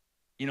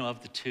 You know,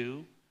 of the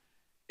two,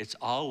 it's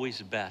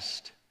always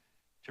best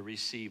to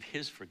receive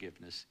his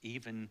forgiveness,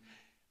 even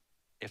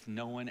if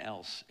no one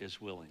else is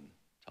willing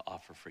to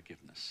offer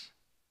forgiveness.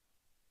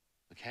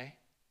 Okay?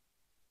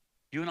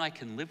 You and I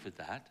can live with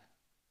that.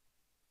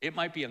 It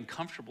might be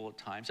uncomfortable at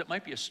times. It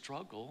might be a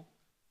struggle.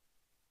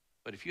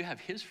 But if you have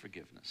his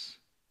forgiveness,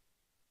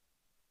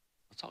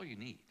 that's all you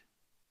need.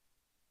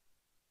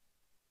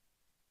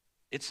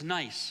 It's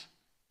nice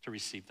to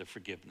receive the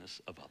forgiveness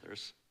of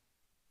others,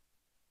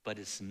 but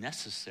it's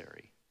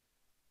necessary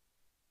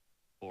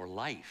for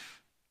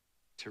life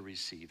to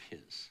receive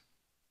his.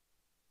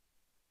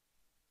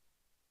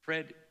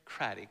 Fred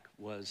Craddock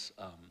was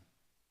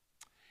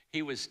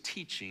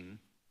teaching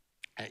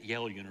at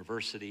Yale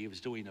University. He was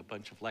doing a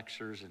bunch of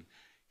lectures, and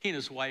he and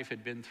his wife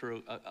had been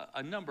through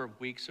a number of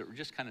weeks that were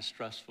just kind of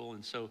stressful,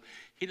 and so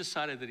he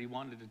decided that he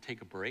wanted to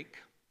take a break,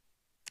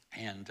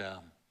 and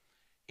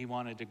he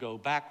wanted to go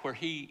back where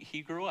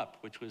he grew up,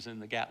 which was in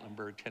the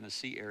Gatlinburg,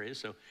 Tennessee area.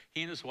 So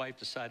he and his wife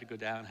decided to go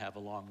down, have a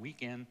long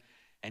weekend,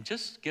 and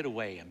just get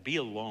away and be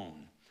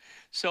alone.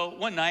 So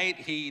one night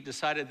he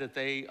decided that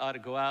they ought to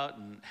go out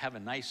and have a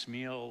nice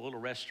meal, a little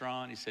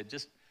restaurant. He said,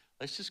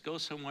 let's just go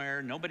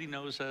somewhere. Nobody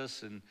knows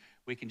us, and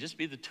we can just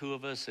be the two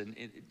of us, and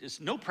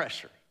it's no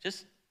pressure.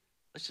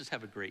 Let's just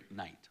have a great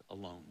night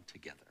alone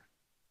together.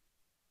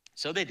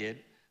 So they did.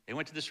 They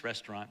went to this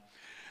restaurant.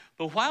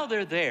 But while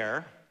they're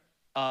there,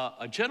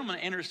 a gentleman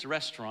enters the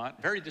restaurant,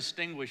 very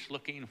distinguished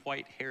looking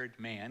white-haired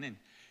man, and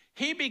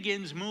he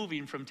begins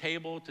moving from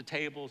table to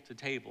table to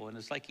table, and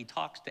it's like he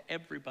talks to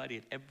everybody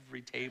at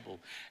every table.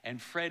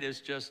 And Fred is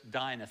just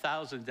dying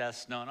 1,000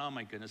 deaths, knowing, oh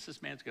my goodness,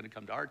 this man's going to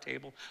come to our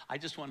table. I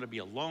just wanted to be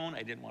alone.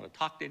 I didn't want to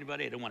talk to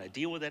anybody. I didn't want to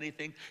deal with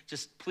anything.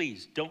 Just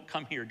please, don't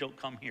come here. Don't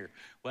come here.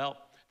 Well,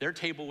 their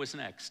table was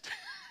next.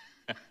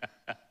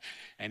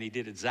 And he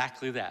did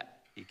exactly that.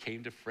 He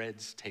came to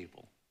Fred's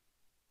table.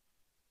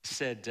 He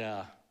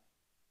said,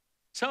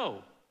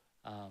 so,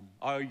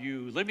 are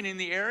you living in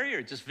the area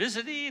or just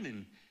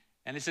visiting?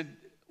 And he said,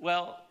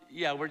 well,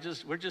 yeah, we're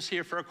just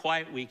here for a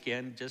quiet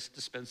weekend, just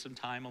to spend some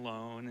time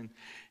alone.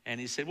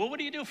 And he said, well, what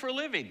do you do for a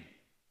living?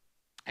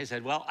 I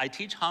said, well, I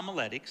teach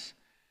homiletics,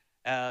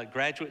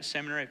 graduate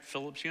seminary at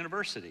Phillips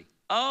University.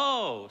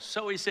 Oh,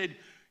 so he said,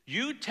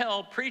 you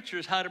tell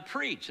preachers how to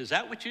preach. Is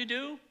that what you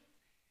do?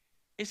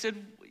 He said,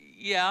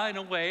 yeah, in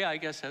a way, I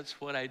guess that's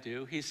what I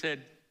do. He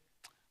said,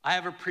 I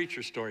have a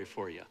preacher story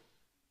for you.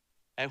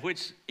 At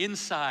which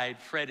inside,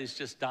 Fred is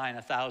just dying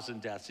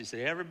 1,000 deaths. He said,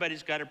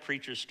 everybody's got a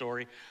preacher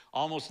story.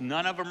 Almost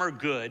none of them are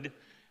good.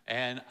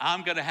 And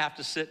I'm going to have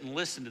to sit and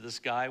listen to this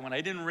guy when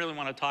I didn't really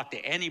want to talk to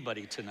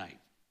anybody tonight.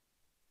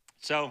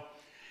 So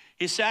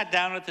he sat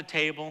down at the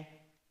table,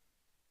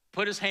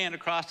 put his hand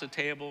across the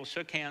table,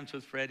 shook hands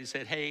with Fred. He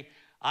said, "Hey,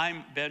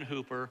 I'm Ben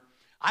Hooper.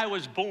 I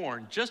was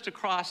born just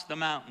across the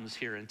mountains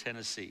here in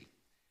Tennessee."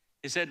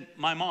 He said,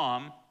 "My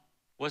mom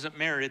wasn't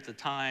married at the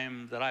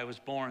time that I was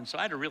born, so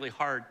I had a really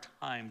hard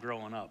time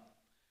growing up.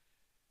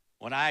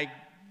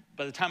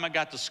 By the time I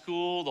got to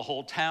school, the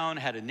whole town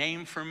had a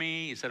name for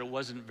me." He said it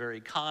wasn't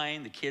very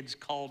kind. The kids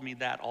called me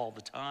that all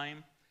the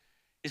time.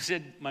 He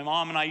said, "My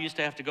mom and I used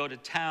to have to go to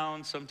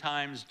town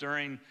sometimes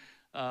during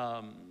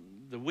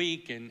the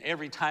week, and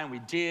every time we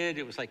did,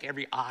 it was like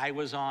every eye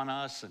was on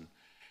us. And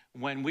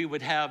when we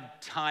would have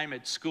time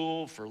at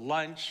school for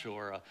lunch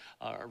or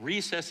a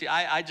recess,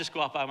 I just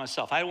go off by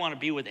myself. I don't want to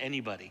be with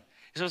anybody."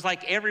 So it's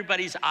like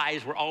everybody's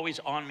eyes were always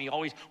on me,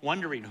 always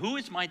wondering, who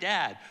is my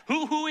dad?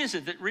 Who is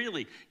it that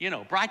really,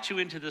 brought you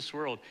into this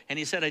world? And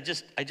he said, I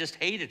just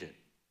hated it.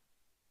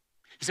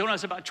 He said, when I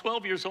was about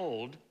 12 years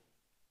old,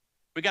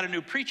 we got a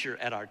new preacher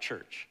at our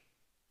church.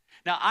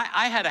 Now,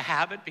 I had a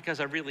habit because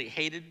I really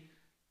hated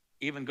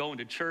even going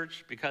to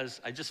church because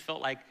I just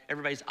felt like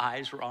everybody's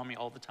eyes were on me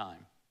all the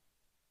time.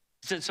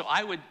 He said, so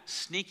I would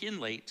sneak in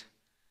late,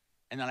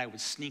 and then I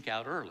would sneak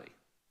out early.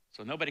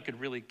 So nobody could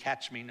really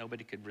catch me.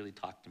 Nobody could really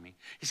talk to me.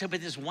 He said,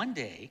 but this one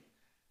day,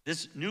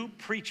 this new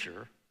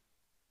preacher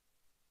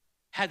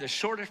had the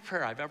shortest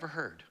prayer I've ever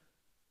heard.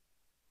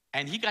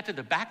 And he got to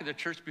the back of the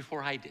church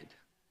before I did.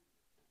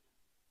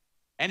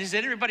 And he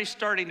said, everybody's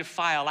starting to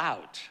file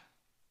out.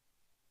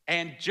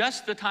 And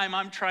just the time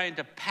I'm trying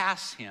to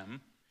pass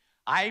him,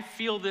 I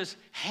feel this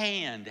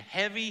hand,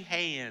 heavy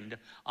hand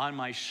on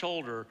my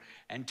shoulder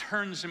and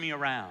turns me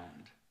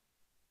around.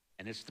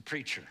 And it's the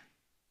preacher.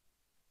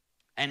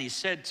 And he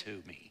said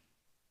to me,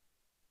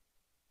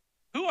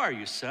 "Who are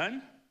you,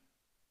 son?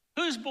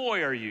 Whose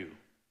boy are you?"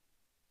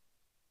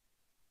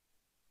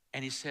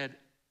 And he said,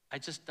 "I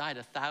just died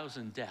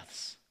 1,000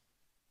 deaths."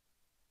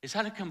 He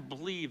said, I couldn't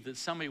believe that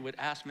somebody would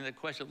ask me that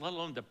question, let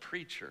alone the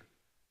preacher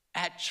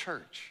at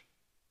church.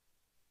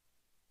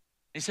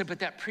 He said, but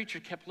that preacher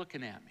kept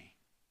looking at me.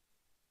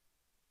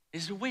 He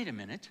said, wait a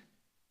minute.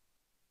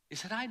 He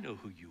said, I know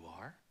who you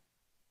are.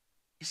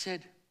 He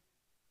said,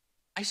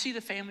 I see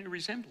the family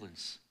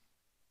resemblance.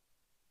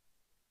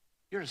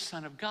 You're a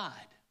son of God.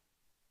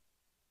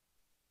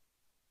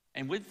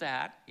 And with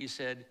that, he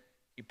said,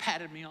 he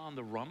patted me on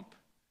the rump,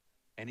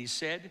 and he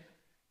said,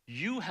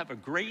 you have a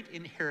great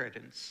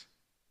inheritance.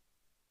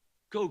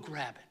 Go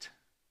grab it.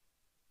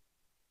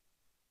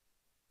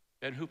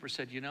 Ben Hooper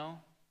said,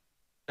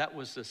 that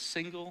was the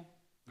single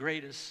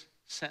greatest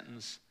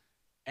sentence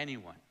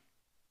anyone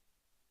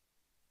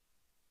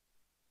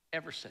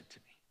ever said to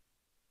me.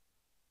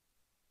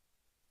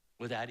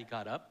 With that, he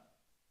got up.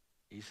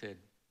 He said,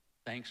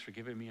 thanks for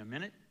giving me a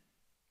minute.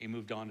 He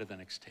moved on to the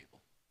next table.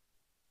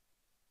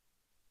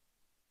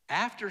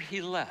 After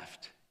he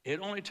left, it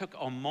only took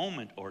a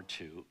moment or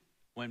two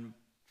when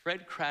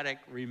Fred Craddock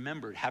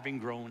remembered, having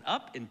grown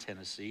up in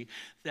Tennessee,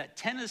 that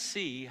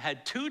Tennessee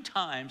had 2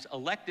 times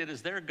elected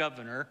as their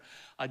governor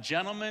a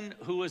gentleman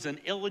who was an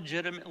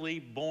illegitimately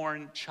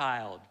born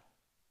child,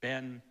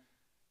 Ben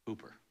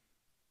Hooper.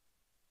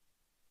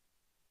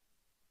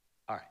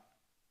 All right.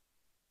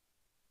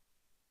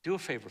 Do a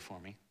favor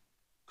for me.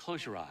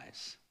 Close your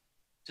eyes.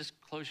 Just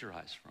close your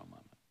eyes for a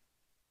moment.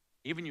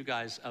 Even you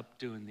guys up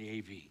doing the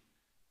AV,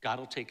 God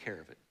will take care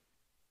of it.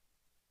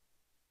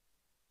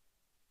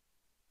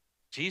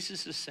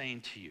 Jesus is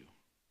saying to you,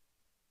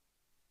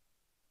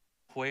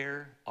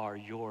 where are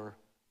your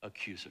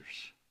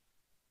accusers?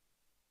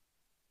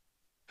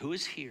 Who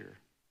is here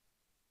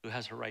who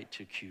has a right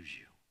to accuse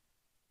you?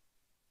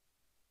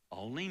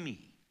 Only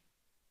me,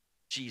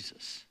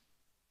 Jesus,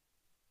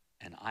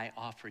 and I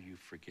offer you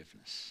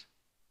forgiveness.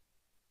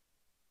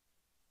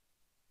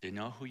 Do you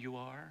know who you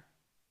are?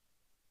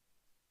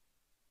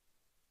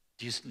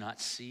 Do you not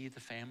see the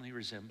family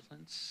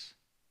resemblance?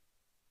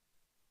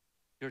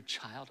 You're a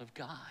child of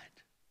God.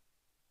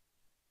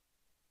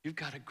 You've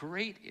got a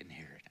great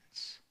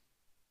inheritance.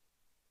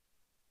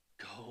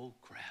 Go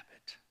grab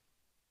it.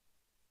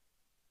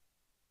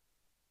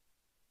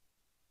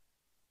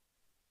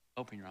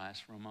 Open your eyes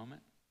for a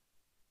moment.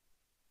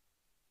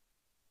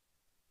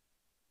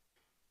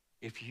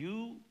 If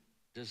you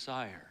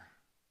desire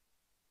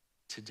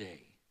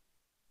today,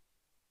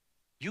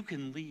 you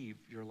can leave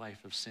your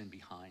life of sin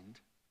behind,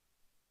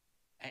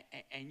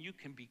 and you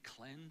can be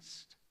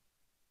cleansed.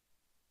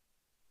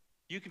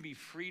 You can be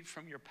freed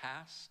from your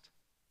past.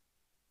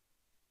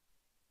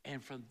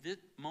 And from this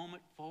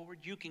moment forward,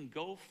 you can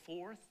go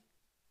forth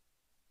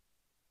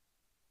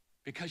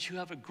because you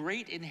have a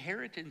great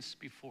inheritance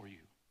before you.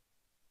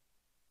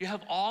 You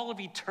have all of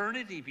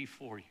eternity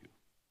before you.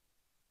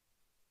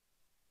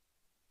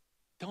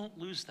 Don't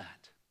lose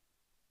that.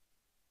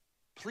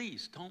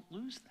 Please don't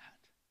lose that.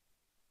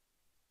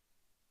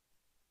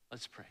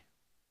 Let's pray.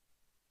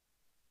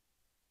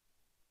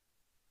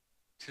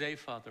 Today,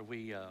 Father,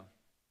 we're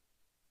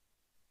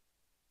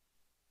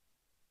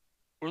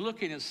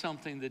looking at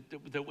something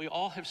that we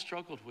all have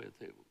struggled with.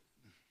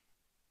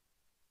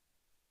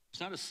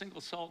 There's not a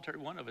single solitary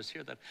one of us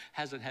here that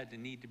hasn't had the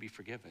need to be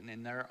forgiven.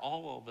 And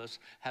all of us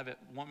have at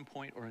one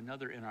point or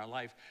another in our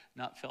life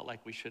not felt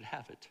like we should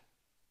have it.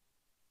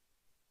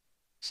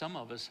 Some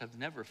of us have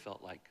never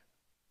felt like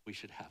we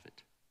should have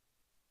it.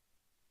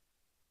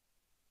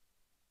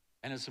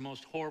 And it's the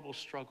most horrible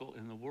struggle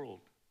in the world.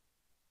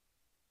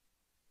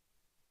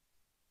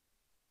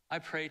 I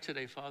pray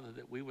today, Father,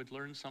 that we would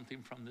learn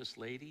something from this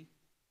lady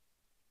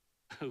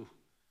who,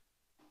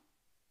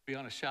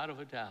 beyond a shadow of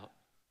a doubt,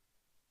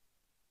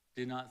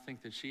 did not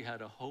think that she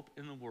had a hope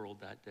in the world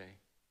that day.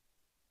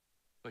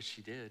 But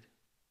she did.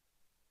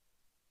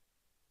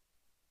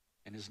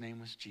 And his name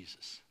was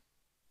Jesus.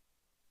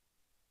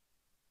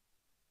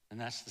 And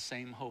that's the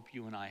same hope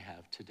you and I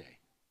have today.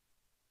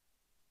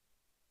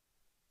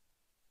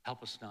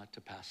 Help us not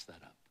to pass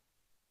that up.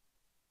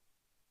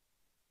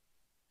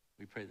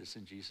 We pray this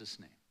in Jesus'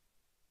 name.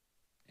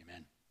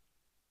 Amen.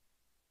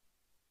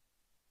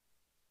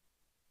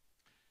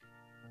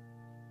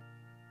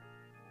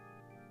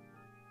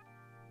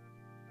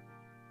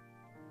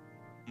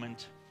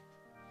 Moment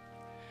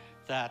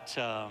that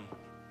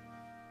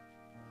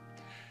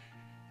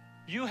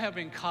you have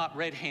been caught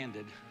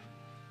red-handed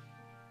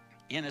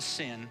in a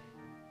sin.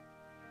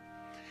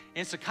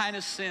 It's the kind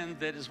of sin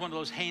that is one of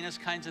those heinous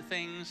kinds of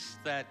things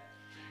that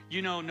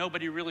you know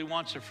nobody really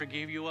wants to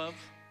forgive you of.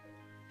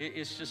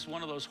 It's just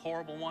one of those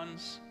horrible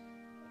ones.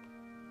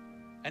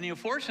 And the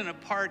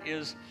unfortunate part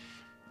is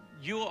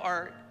you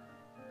are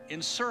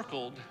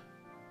encircled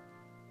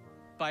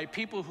by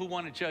people who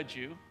want to judge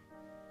you,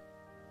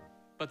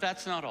 but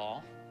that's not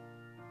all.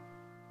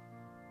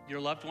 Your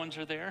loved ones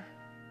are there.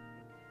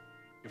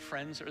 Your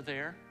friends are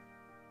there.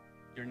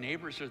 Your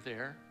neighbors are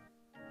there.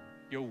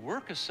 Your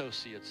work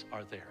associates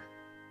are there.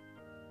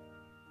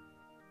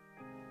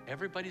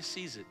 Everybody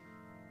sees it.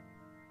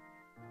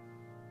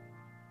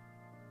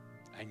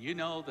 And you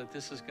know that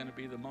this is going to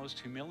be the most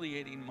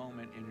humiliating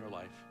moment in your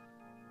life.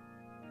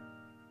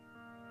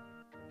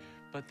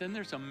 But then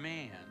there's a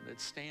man that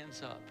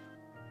stands up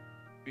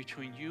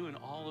between you and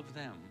all of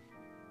them.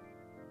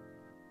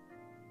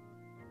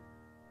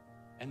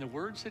 And the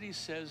words that he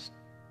says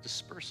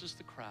disperses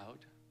the crowd.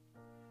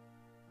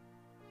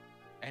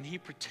 And he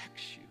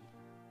protects you.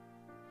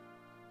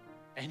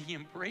 And he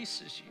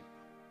embraces you.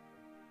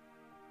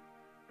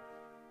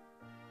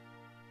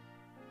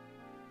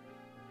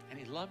 And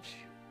he loves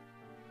you.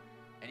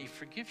 And he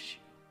forgives you.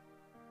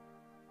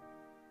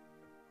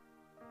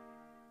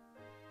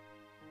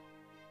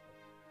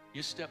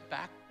 You step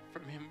back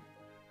from him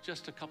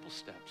just a couple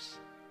steps.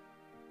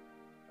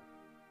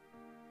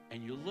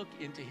 And you look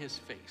into his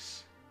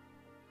face.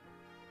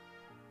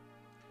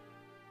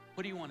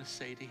 What do you want to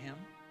say to him?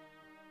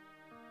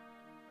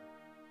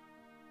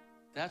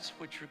 That's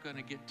what you're going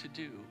to get to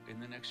do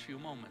in the next few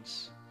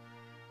moments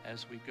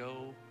as we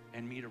go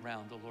and meet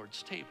around the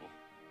Lord's table.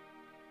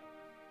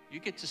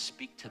 You get to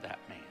speak to that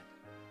man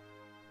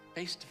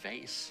face to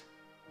face.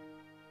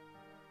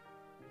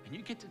 And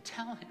you get to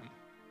tell him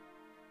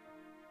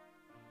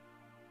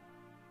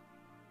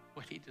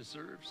what he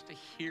deserves to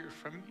hear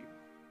from you.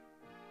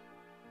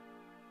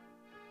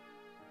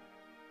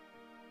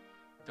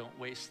 Don't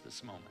waste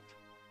this moment.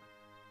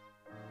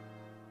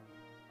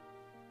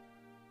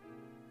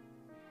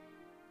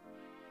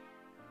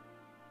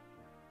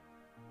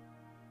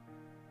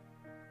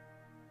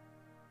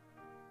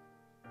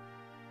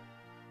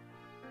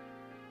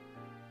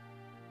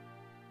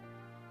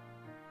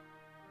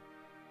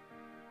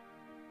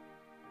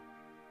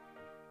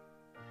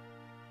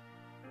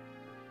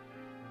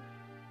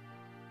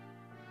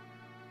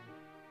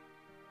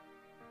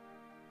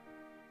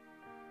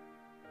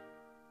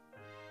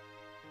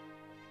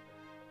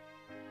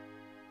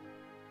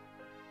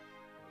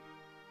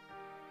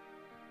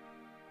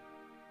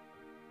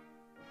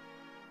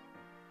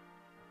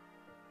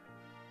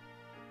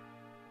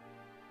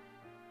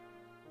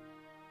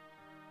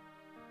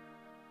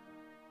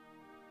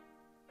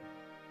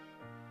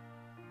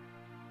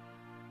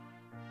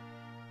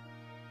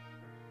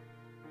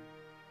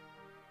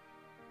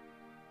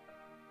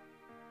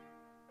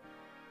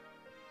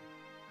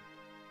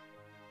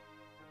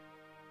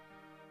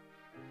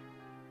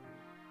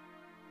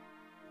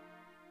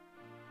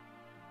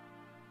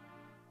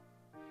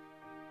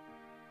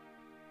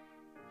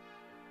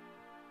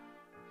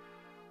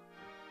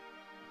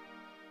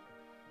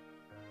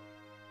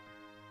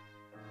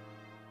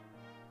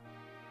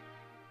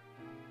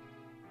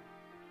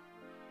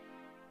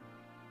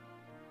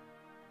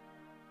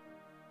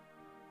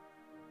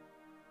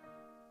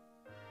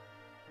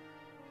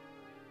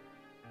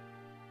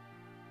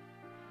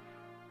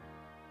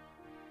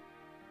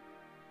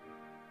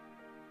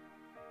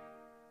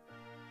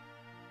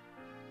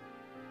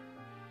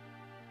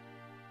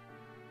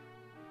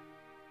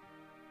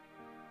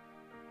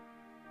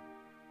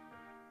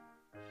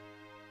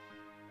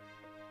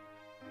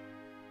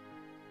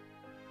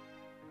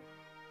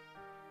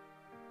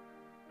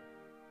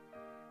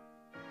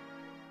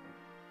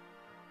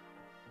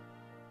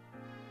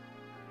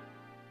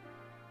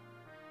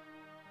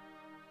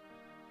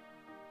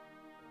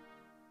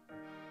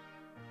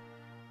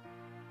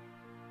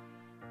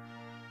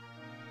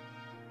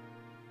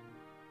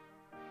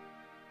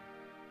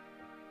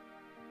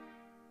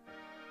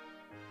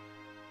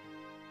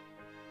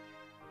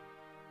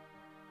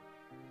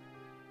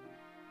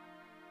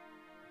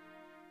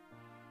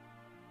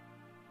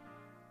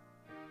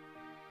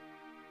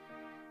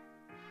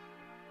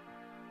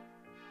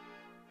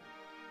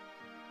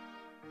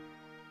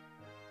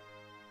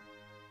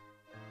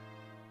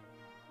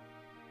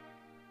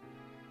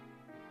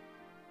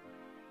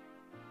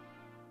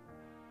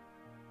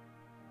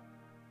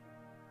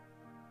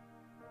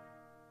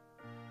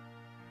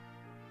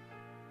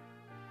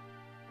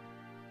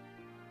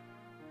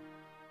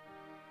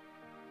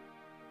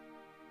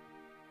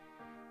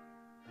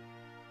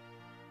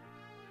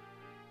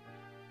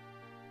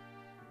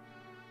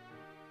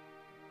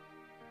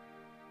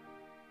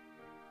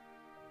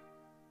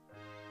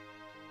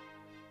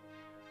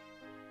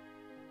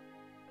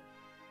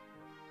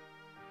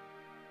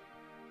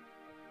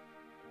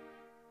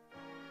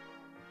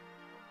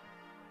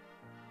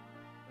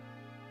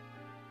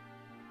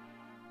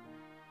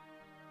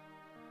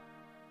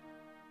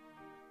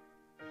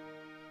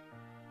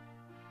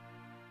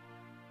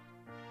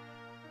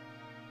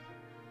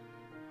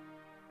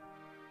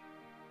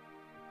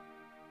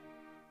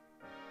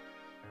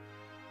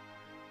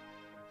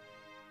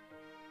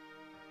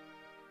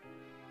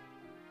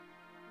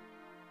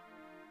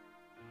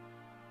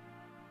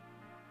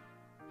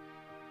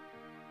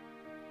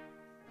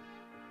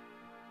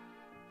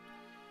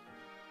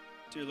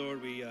 Dear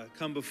Lord, we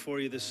come before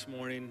you this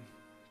morning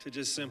to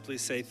just simply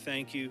say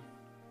thank you.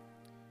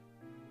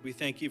 We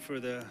thank you for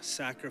the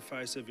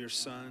sacrifice of your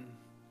Son.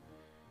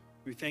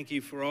 We thank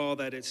you for all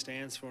that it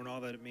stands for and all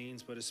that it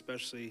means, but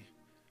especially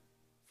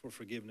for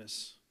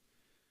forgiveness.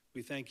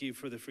 We thank you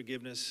for the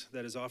forgiveness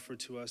that is offered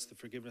to us, the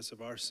forgiveness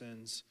of our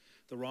sins,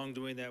 the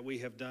wrongdoing that we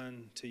have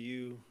done to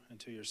you and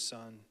to your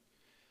Son.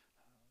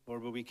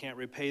 Lord, but we can't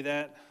repay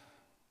that,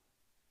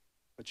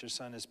 but your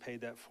Son has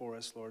paid that for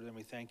us, Lord, and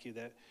we thank you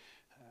that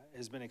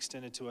has been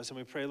extended to us. And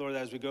we pray, Lord,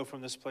 that as we go from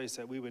this place,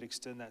 that we would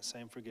extend that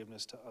same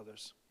forgiveness to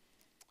others.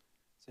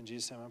 It's in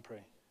Jesus' name I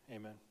pray.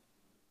 Amen.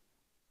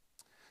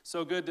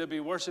 So good to be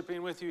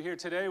worshiping with you here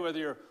today, whether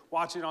you're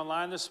watching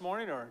online this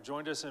morning or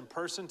joined us in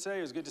person today.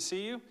 It was good to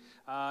see you.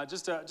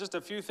 Just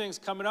a few things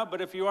coming up,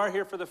 but if you are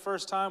here for the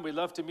first time, we'd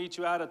love to meet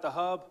you out at the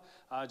Hub.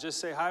 Just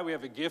say hi. We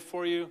have a gift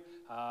for you.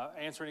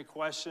 Answer any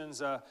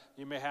questions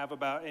you may have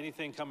about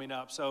anything coming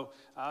up. So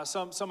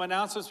some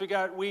announcements we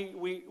got.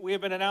 We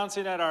have been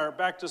announcing that our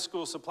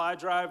back-to-school supply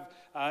drive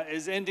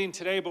is ending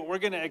today, but we're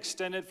going to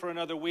extend it for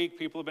another week.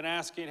 People have been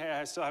asking, hey,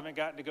 I still haven't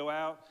gotten to go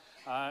out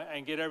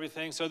and get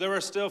everything. So there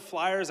are still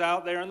flyers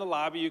out there in the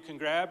lobby you can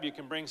grab. You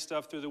can bring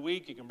stuff through the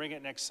week. You can bring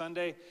it next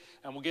Sunday,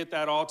 and we'll get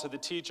that all to the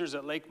teachers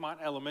at Lakemont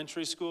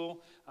Elementary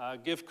School.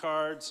 Gift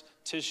cards,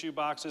 tissue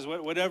boxes,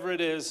 whatever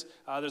it is.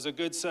 There's a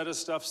good set of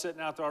stuff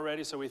sitting out there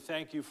already, so we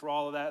thank you for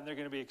all of that, and they're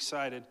going to be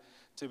excited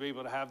to be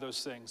able to have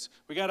those things.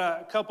 We got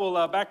a couple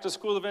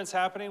back-to-school events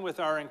happening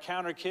with our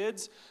Encounter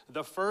Kids.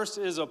 The first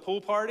is a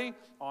pool party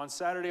on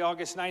Saturday,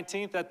 August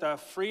 19th at the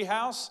Free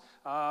House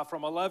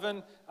from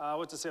 11,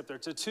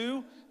 to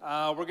 2.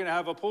 We're going to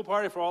have a pool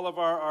party for all of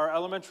our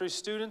elementary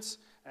students,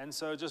 and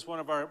so just one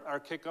of our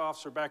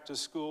kickoffs for back to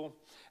school.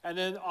 And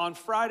then on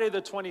Friday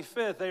the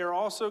 25th, they are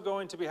also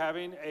going to be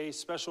having a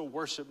special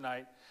worship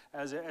night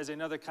as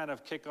another kind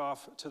of kickoff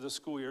to the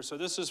school year. So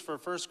this is for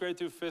first grade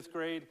through fifth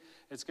grade.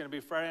 It's going to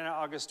be Friday night,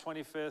 August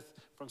 25th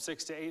from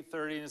 6 to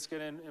 8:30, and it's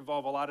going to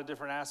involve a lot of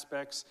different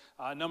aspects.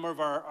 A number of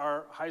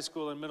our high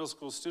school and middle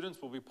school students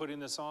will be putting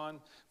this on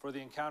for the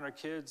Encounter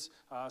Kids,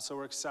 so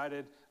we're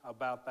excited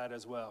about that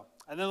as well.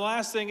 And then the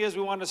last thing is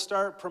we want to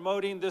start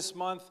promoting this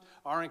month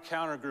our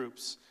encounter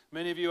groups.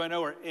 Many of you I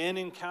know are in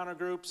encounter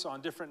groups on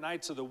different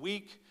nights of the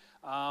week,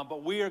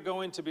 but we are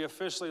going to be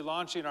officially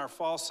launching our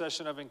fall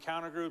session of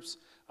encounter groups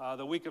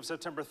the week of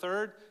September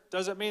 3rd.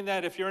 Doesn't mean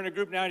that if you're in a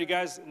group now and you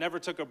guys never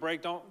took a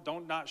break,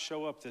 don't not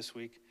show up this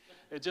week.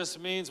 It just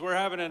means we're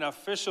having an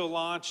official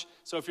launch.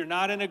 So if you're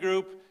not in a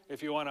group,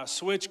 if you want to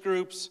switch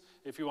groups,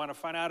 if you want to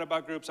find out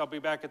about groups, I'll be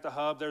back at the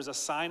Hub. There's a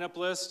sign-up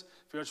list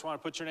if you just want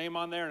to put your name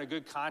on there and a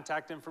good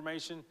contact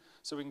information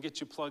so we can get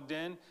you plugged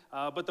in.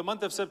 But the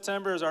month of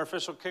September is our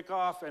official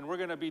kickoff, and we're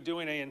going to be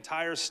doing an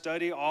entire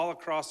study all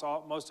across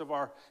most of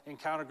our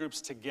encounter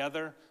groups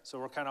together. So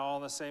we're kind of all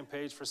on the same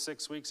page for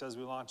 6 weeks as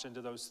we launch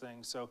into those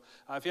things. So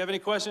if you have any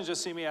questions,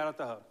 just see me out at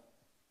the Hub.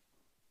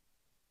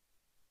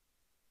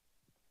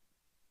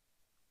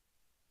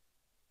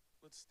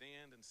 Let's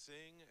stand and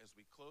sing. As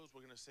we close,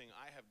 we're going to sing,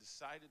 I Have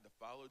Decided to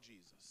Follow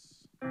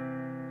Jesus.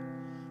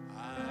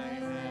 I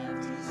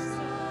have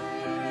decided